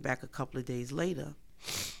when I went back a couple of days later,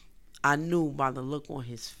 I knew by the look on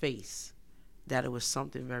his face that it was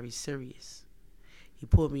something very serious. He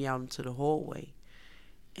pulled me out into the hallway,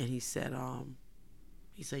 and he said,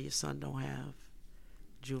 your son don't have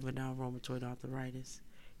juvenile rheumatoid arthritis.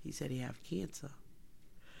 He said he have cancer.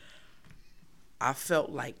 I felt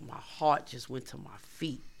like my heart just went to my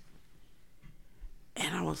feet.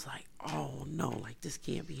 And I was like, oh no, like this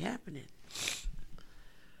can't be happening.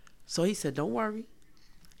 So he said, don't worry.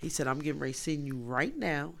 He said, I'm getting ready to send you right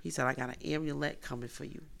now. He said, I got an amulet coming for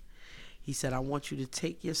you. He said, I want you to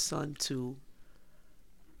take your son to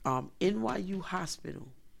NYU Hospital.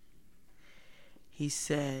 He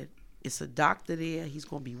said, it's a doctor there. He's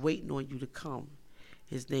going to be waiting on you to come.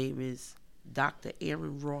 His name is Dr.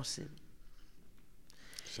 Aaron Rawson.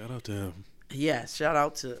 Shout out to him. Yes, shout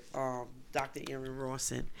out to Dr. Aaron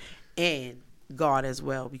Rawson and God as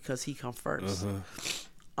well, because he come first.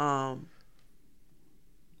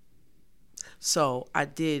 So I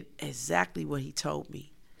did exactly what he told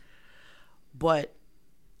me. But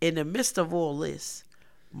in the midst of all this,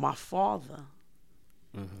 my father,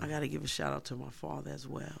 I got to give a shout out to my father as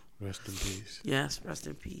well. Rest in peace. Yes, rest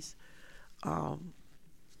in peace.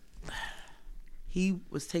 He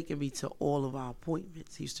was taking me to all of our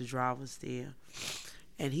appointments. He used to drive us there.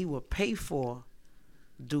 And he would pay for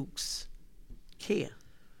Duke's care.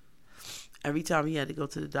 Every time he had to go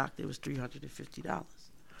to the doctor, it was $350.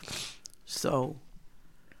 So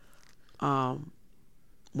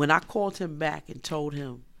when I called him back and told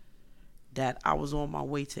him that I was on my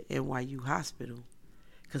way to NYU Hospital,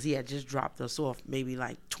 because he had just dropped us off maybe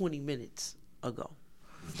like 20 minutes ago.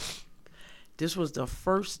 This was the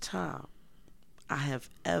first time I have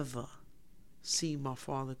ever seen my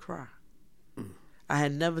father cry. I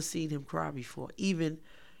had never seen him cry before. Even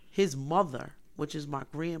his mother, which is my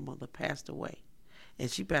grandmother, passed away. And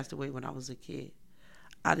she passed away when I was a kid.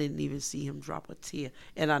 I didn't even see him drop a tear.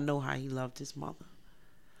 And I know how he loved his mother.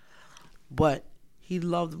 But he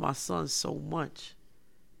loved my son so much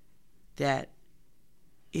that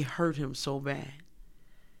it hurt him so bad.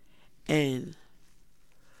 And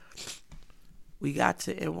we got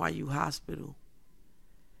to NYU Hospital,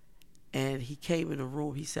 and he came in the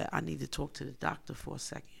room. He said, I need to talk to the doctor for a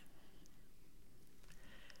second.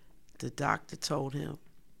 The doctor told him,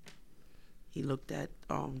 he looked at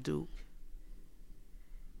Duke.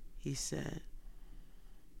 He said,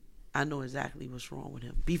 I know exactly what's wrong with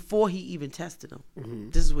him. Before he even tested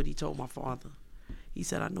him, this is what he told my father. He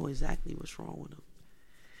said, I know exactly what's wrong with him.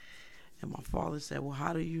 And my father said, well,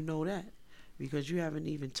 how do you know that? Because you haven't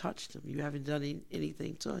even touched him. You haven't done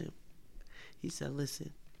anything to him. He said,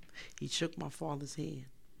 listen. He shook my father's hand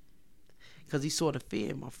because he saw the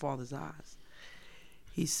fear in my father's eyes.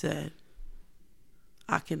 He said,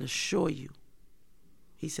 I can assure you.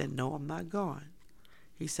 He said, no, I'm not gone.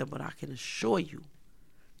 He said, but I can assure you,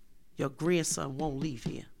 your grandson won't leave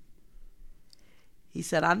here. He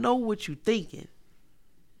said, I know what you're thinking.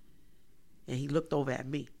 And he looked over at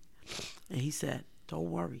me. And he said,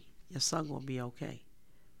 don't worry. Your son going to be okay.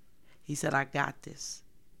 He said, I got this.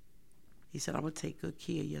 He said, I'm going to take good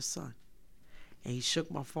care of your son. And he shook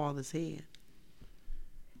my father's hand.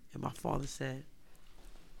 And my father said,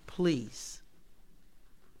 please,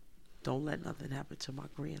 don't let nothing happen to my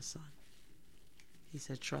grandson. He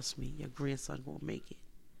said, trust me, your grandson will make it.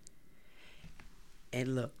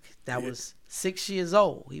 And look, that was 6 years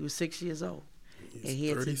old. He was 6 years old. And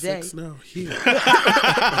here 36 today, now. Here.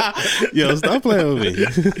 Yo, stop playing with me.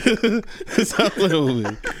 Stop playing with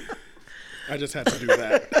me. I just had to do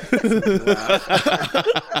that.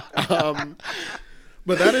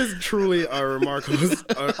 But that is truly a remarkable,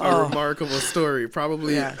 remarkable story.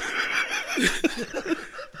 Probably, yeah,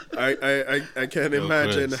 I can't Yo,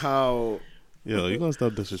 imagine Chris. how Yo, you gonna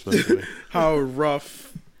stop disrespecting me? how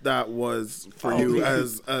rough that was for you yeah.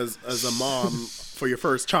 as a mom for your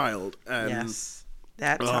first child, and yes,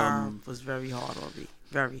 that time was very hard on me.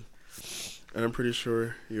 Very. and I'm pretty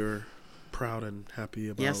sure you're proud and happy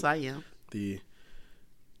about Yes, I am. the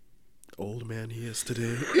old man he is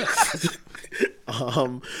today.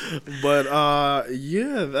 But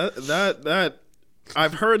yeah, that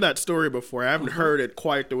I've heard that story before. I haven't heard it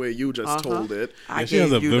quite the way you just told it. I Yeah, she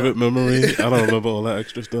has a gave you vivid the. memory. I don't remember all that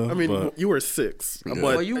extra stuff. I mean, but you were 6, but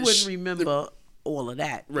Well, you wouldn't remember all of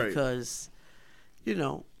that Right. because,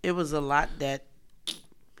 it was a lot that.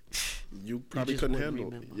 you probably just couldn't wouldn't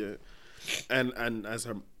handle it. remember. Yeah, and as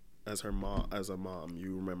a mom,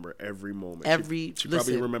 you remember every moment. Every- she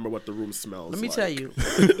probably listen, remember what the room smells. Let me like. tell you,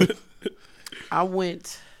 I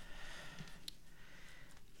was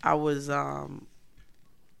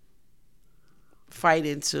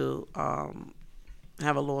fighting to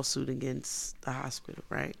have a lawsuit against the hospital,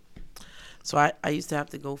 right? So I used to have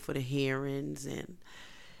to go for the hearings, and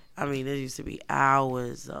I mean, there used to be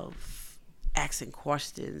hours of asking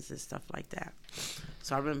questions and stuff like that.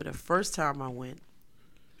 So I remember the first time I went,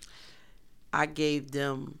 I gave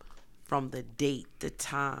them from the date, the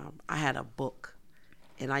time. I had a book,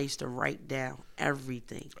 and I used to write down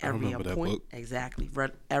everything, every remember that appointment. book. Exactly,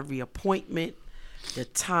 read every appointment, the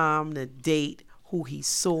time, the date, who he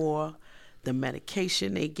saw, the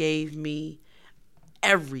medication they gave me,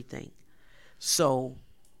 everything. So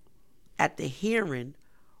at the hearing,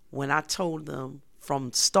 when I told them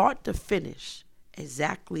from start to finish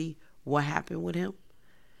exactly what happened with him,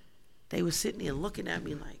 they were sitting there looking at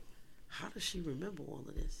me like, how does she remember all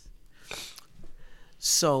of this?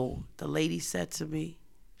 So the lady said to me,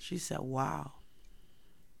 she said, wow,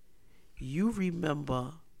 you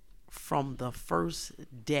remember from the first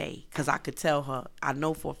day, because I could tell her, I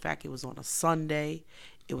know for a fact it was on a Sunday,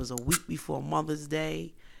 it was a week before Mother's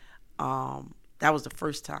Day. That was the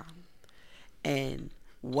first time. And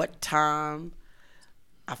what time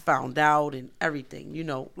I found out and everything,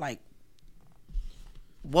 like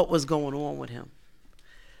what was going on with him.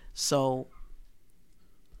 So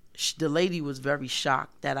the lady was very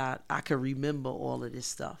shocked that I could remember all of this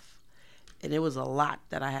stuff. And it was a lot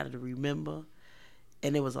that I had to remember.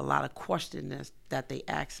 And there was a lot of questions that they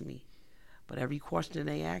asked me. But every question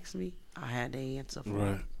they asked me, I had the answer for.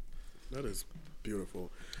 right. That is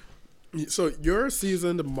beautiful. So you're a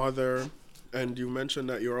seasoned mother, and you mentioned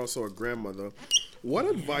that you're also a grandmother. What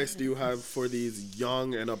advice do you have for these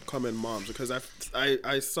young and upcoming moms? Because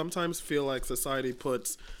I sometimes feel like society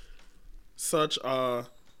puts such a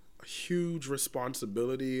huge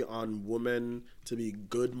responsibility on women to be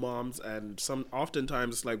good moms, and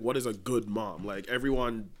oftentimes it's like, what is a good mom? Like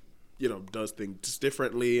everyone, does things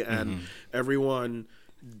differently, and everyone.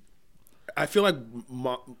 I feel like,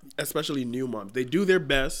 especially new moms, they do their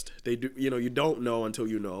best. They do, you don't know until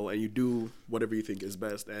you know, and you do whatever you think is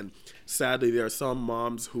best. And sadly, there are some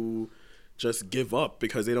moms who just give up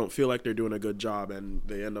because they don't feel like they're doing a good job, and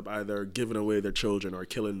they end up either giving away their children or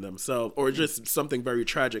killing themselves, or just something very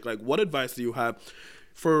tragic. Like, what advice do you have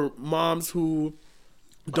for moms who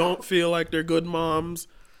don't feel like they're good moms,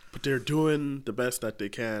 but they're doing the best that they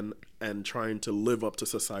can and trying to live up to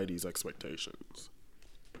society's expectations?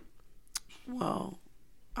 Well,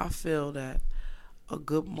 I feel that a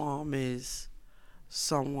good mom is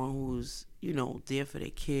someone who's, there for their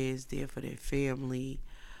kids, there for their family,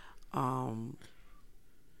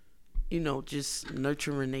 just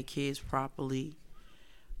nurturing their kids properly,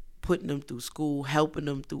 putting them through school, helping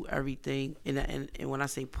them through everything. And when I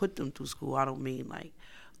say put them through school, I don't mean like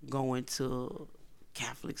going to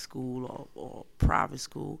Catholic school or private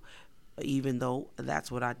school, even though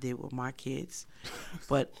that's what I did with my kids.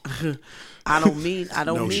 But I don't mean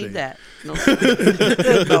shade. that. No,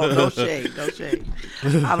 no shade.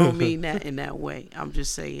 I don't mean that in that way. I'm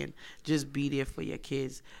just saying, just be there for your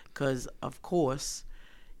kids, because of course,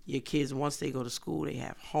 your kids, once they go to school, they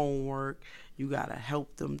have homework. You gotta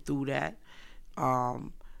help them through that.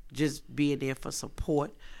 Just being there for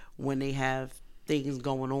support when they have things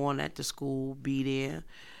going on at the school. Be there.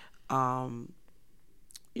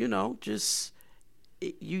 You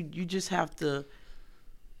just have to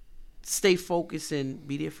stay focused and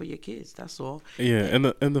be there for your kids. That's all. Yeah, and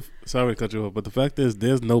the sorry to cut you off, but the fact is,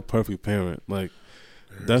 there's no perfect parent. Like,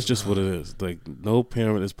 That's just what it is. Like, no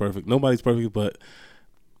parent is perfect. Nobody's perfect, but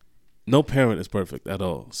no parent is perfect at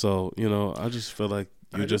all. So, I just feel like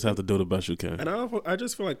you just have to do the best you can. And I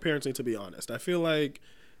just feel like parents need to be honest. I feel like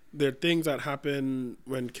there are things that happen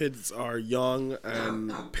when kids are young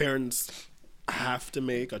and parents have to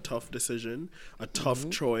make a tough decision, a tough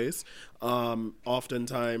choice.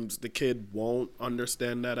 Oftentimes the kid won't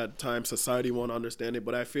understand that. At times society won't understand it.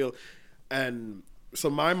 But I feel, and so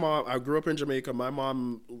my mom, I grew up in Jamaica. My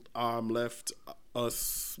mom left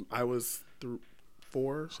us, I was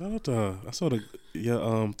 4. Shout out to her. I saw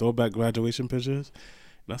your throwback graduation pictures.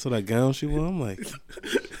 And I saw that gown she wore. I'm like,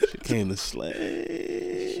 she came to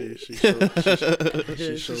slay. She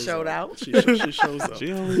showed out. She shows up.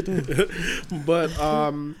 She always do. But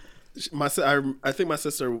I think my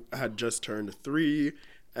sister had just turned 3,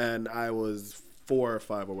 and I was 4 or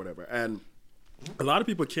 5 or whatever. And a lot of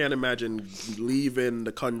people can't imagine leaving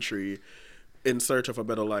the country in search of a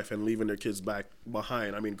better life and leaving their kids back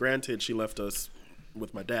behind. I mean, granted, she left us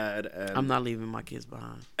with my dad, and I'm not leaving my kids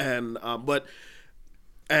behind.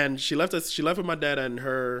 And she left with my dad and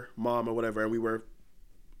her mom or whatever, and we were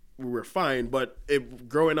fine. But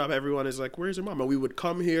growing up, everyone is like, "Where's your mom?" And we would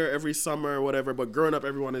come here every summer or whatever. But growing up,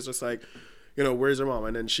 everyone is just like, "Where's your mom?"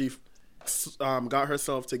 And then she got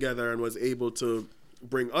herself together and was able to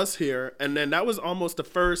bring us here. And then that was almost the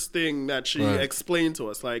first thing that she explained to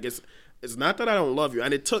us. Like, it's not that I don't love you.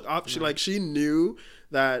 And it took up. She knew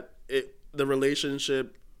that the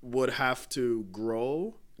relationship would have to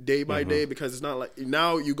grow day by day, because it's not like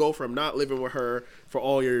now you go from not living with her for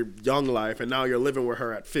all your young life and now you're living with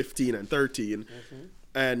her at 15 and 13,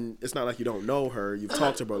 and it's not like you don't know her. You've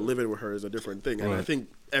talked to her, but living with her is a different thing. And I think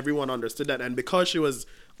everyone understood that, and because she was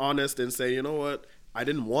honest and saying, you know what, I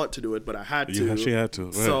didn't want to do it, but I had to. She had to.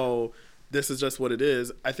 Right. So this is just what it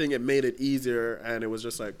is. I think it made it easier, and it was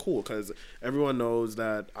just like cool, because everyone knows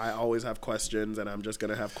that I always have questions, and I'm just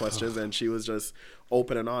gonna have questions. And she was just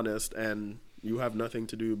open and honest, and you have nothing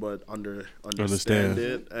to do but understand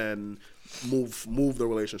it and move the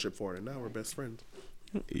relationship forward. And now we're best friends.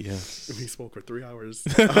 Yes. We spoke for 3 hours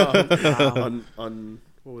on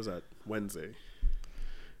what was that, Wednesday.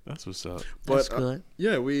 That's what's up. But That's good.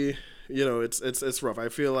 yeah, it's rough. I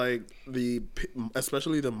feel like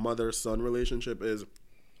especially the mother-son relationship is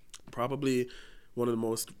probably one of the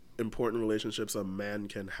most important relationships a man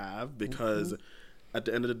can have, because at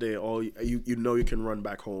the end of the day, all you can run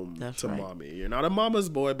back home to mommy. You're not a mama's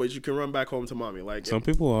boy, but you can run back home to mommy. Like, some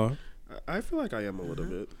people are. I feel like I am a little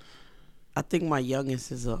bit. I think my youngest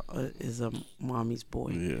is a mommy's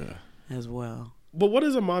boy. Yeah. As well. But what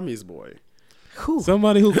is a mommy's boy? Whew.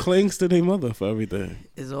 Somebody who clings to their mother for everything.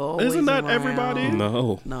 Is always Isn't that around. everybody?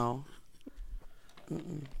 No.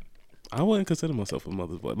 I wouldn't consider myself a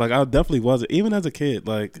mother's boy. Like, I definitely wasn't, even as a kid.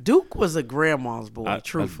 Like, Duke was a grandma's boy.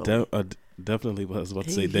 Truthfully, I definitely was. I was about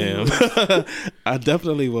to say, He damn. was. I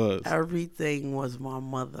definitely was. Everything was my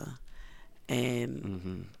mother,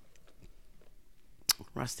 and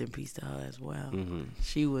rest in peace to her as well.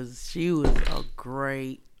 She was a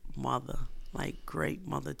great mother, like great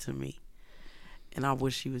mother to me, and I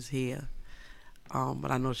wish she was here.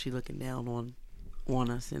 But I know she looking down on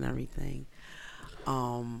us and everything.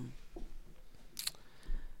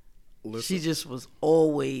 She just was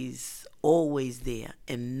always there,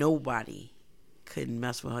 and nobody could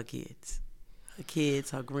mess with her kids. Her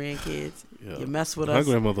kids, her grandkids. Yeah. You mess with her us,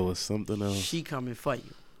 grandmother was something else. she coming for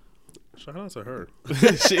you. Shout out to her.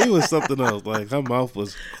 She was something else. Like, her mouth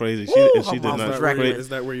was crazy. Woo, She her did mouth not. was regular. Is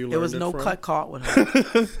that where you learned There was it no from? cut caught with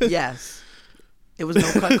her. Yes, it was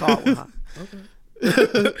no cut caught with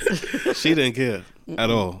her. She didn't care at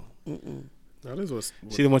all. That is what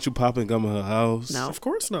She didn't want you popping gum in her house. No. Of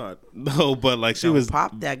course not. No, but like she Don't was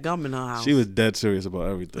pop that gum in her house. She was dead serious about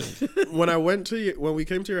everything. When we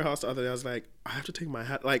came to your house the other day, I was like, I have to take my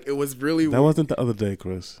hat. Like, it was really That wasn't the other day,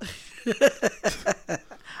 Chris.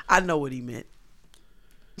 I know what he meant.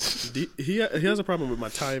 He has a problem with my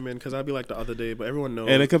timing, because I'd be like the other day, but everyone knows.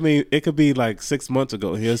 And it could be like 6 months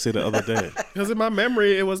ago. He'll say the other day. Because in my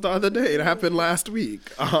memory, it was the other day. It happened last week.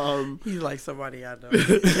 He's like somebody I know.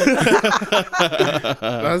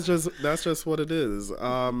 That's just what it is. Is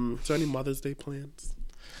there any Mother's Day plans?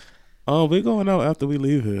 Oh, we're going out after we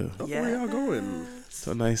leave here. Oh, where y'all going?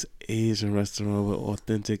 To a nice Asian restaurant with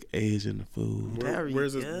authentic Asian food.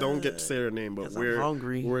 Where's it? Don't get to say her name, but 'Cause I'm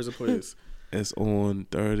hungry. Where's the place? It's on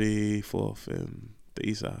 34th and the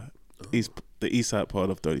east side. The east side part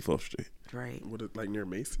of 34th Street. Great. What, like near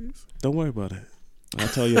Macy's? Don't worry about it. I'll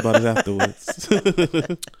tell you about it afterwards.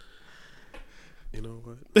 You know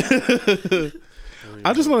what?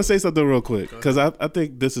 I just want to say something real quick, because I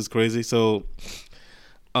think this is crazy. So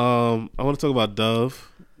I want to talk about Dove.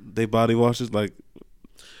 They body washes, like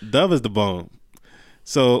Dove is the bomb.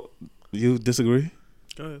 So you disagree?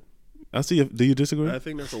 Go ahead. I see. Do you disagree? I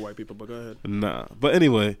think they're for white people, but go ahead. Nah. But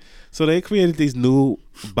anyway, so they created these new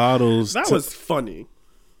bottles. That was funny.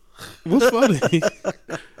 What's funny?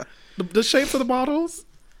 The shapes of the bottles.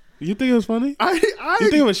 You think it was funny? I You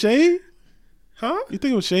think it was shade? huh? You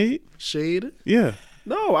think it was shade? Shade? Yeah.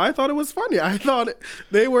 No, I thought it was funny. I thought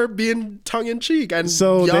they were being tongue in cheek, and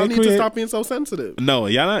So y'all they need to create- stop being so sensitive. No,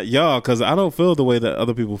 y'all not y'all, because I don't feel the way that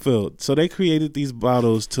other people feel. So they created these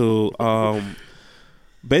bottles to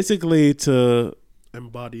basically to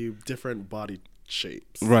Embody different body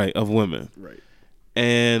shapes. right of women. Right.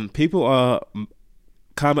 And people are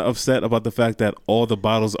kind of upset about the fact that all the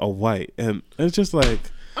bottles are white, and it's just like,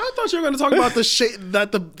 I thought you were going to talk about the shape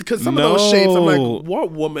because some of those shapes, I'm No. like,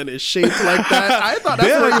 what woman is shaped like that? I thought that's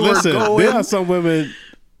there, where you listen, were going. there are some women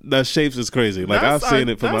that shapes is crazy. Like I've seen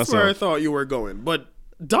it for that's where I myself. thought you were going. But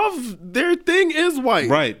Dove, their thing is white.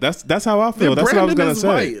 Right, that's how I feel. Their That's what I was branding gonna is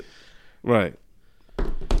say. white. Right.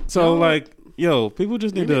 So No. like, yo, people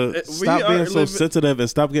just need to we stop are being so living- sensitive and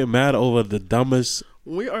stop getting mad over the dumbest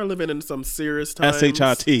We are living in some serious times.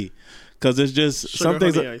 SHIT. Because it's just Sugar, some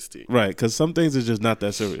things, honey, iced tea. right? Because some things is just not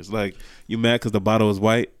that serious. Like you mad because the bottle is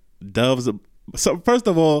white. Dove's. So first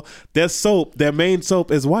of all, their soap, their main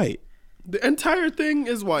soap is white. The entire thing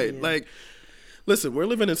is white. Like, listen, we're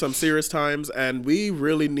living in some serious times, and we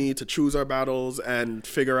really need to choose our battles and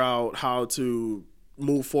figure out how to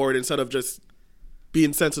move forward instead of just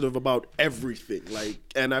being sensitive about everything. Like,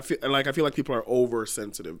 and I feel like people are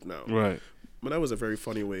oversensitive now. Right. But that was a very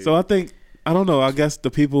funny way. So I think, I don't know, I guess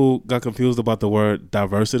the people got confused about the word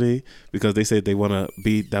diversity because they said they want to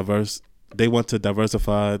be diverse. They want to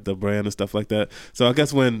diversify the brand and stuff like that. So I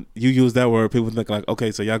guess when you use that word, people think like,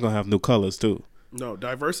 okay, so y'all going to have new colors too. No,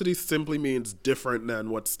 diversity simply means different than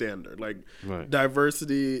what's standard. Like, Right.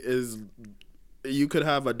 diversity is, you could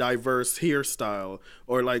have a diverse hairstyle,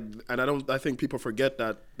 or like, and I think people forget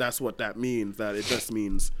that that's what that means. That it just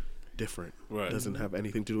means different. Right. It doesn't have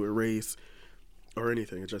anything to do with race or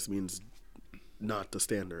anything. It just means not the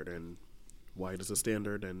standard, and white is a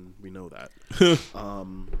standard, and we know that.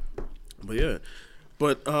 But yeah.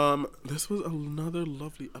 But this was another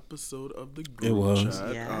lovely episode of the group It was.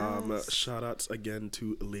 chat. Yes. Shout outs again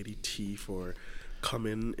to Lady T for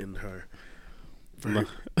coming in her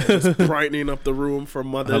just brightening up the room for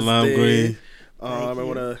Mother's lime Day. green. I you.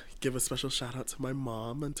 want to give a special shout out to my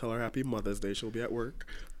mom and tell her Happy Mother's Day. She'll be at work.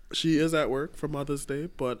 She is at work for Mother's Day,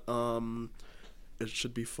 but it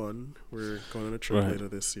should be fun. We're going on a trip Right. later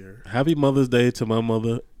this year. Happy Mother's Day to my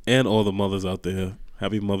mother and all the mothers out there.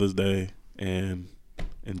 Happy Mother's Day and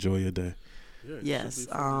enjoy your day. Yeah, it should Yes,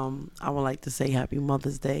 be fun. I would like to say Happy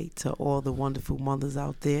Mother's Day to all the wonderful mothers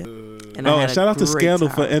out there. And Oh, had and a shout out to great Scandal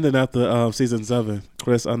for time. ending after season 7.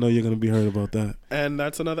 Chris, I know you're going to be heard about that. And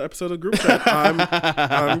that's another episode of Group Chat.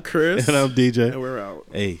 I'm Chris. And I'm DJ. And we're out.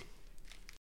 Hey.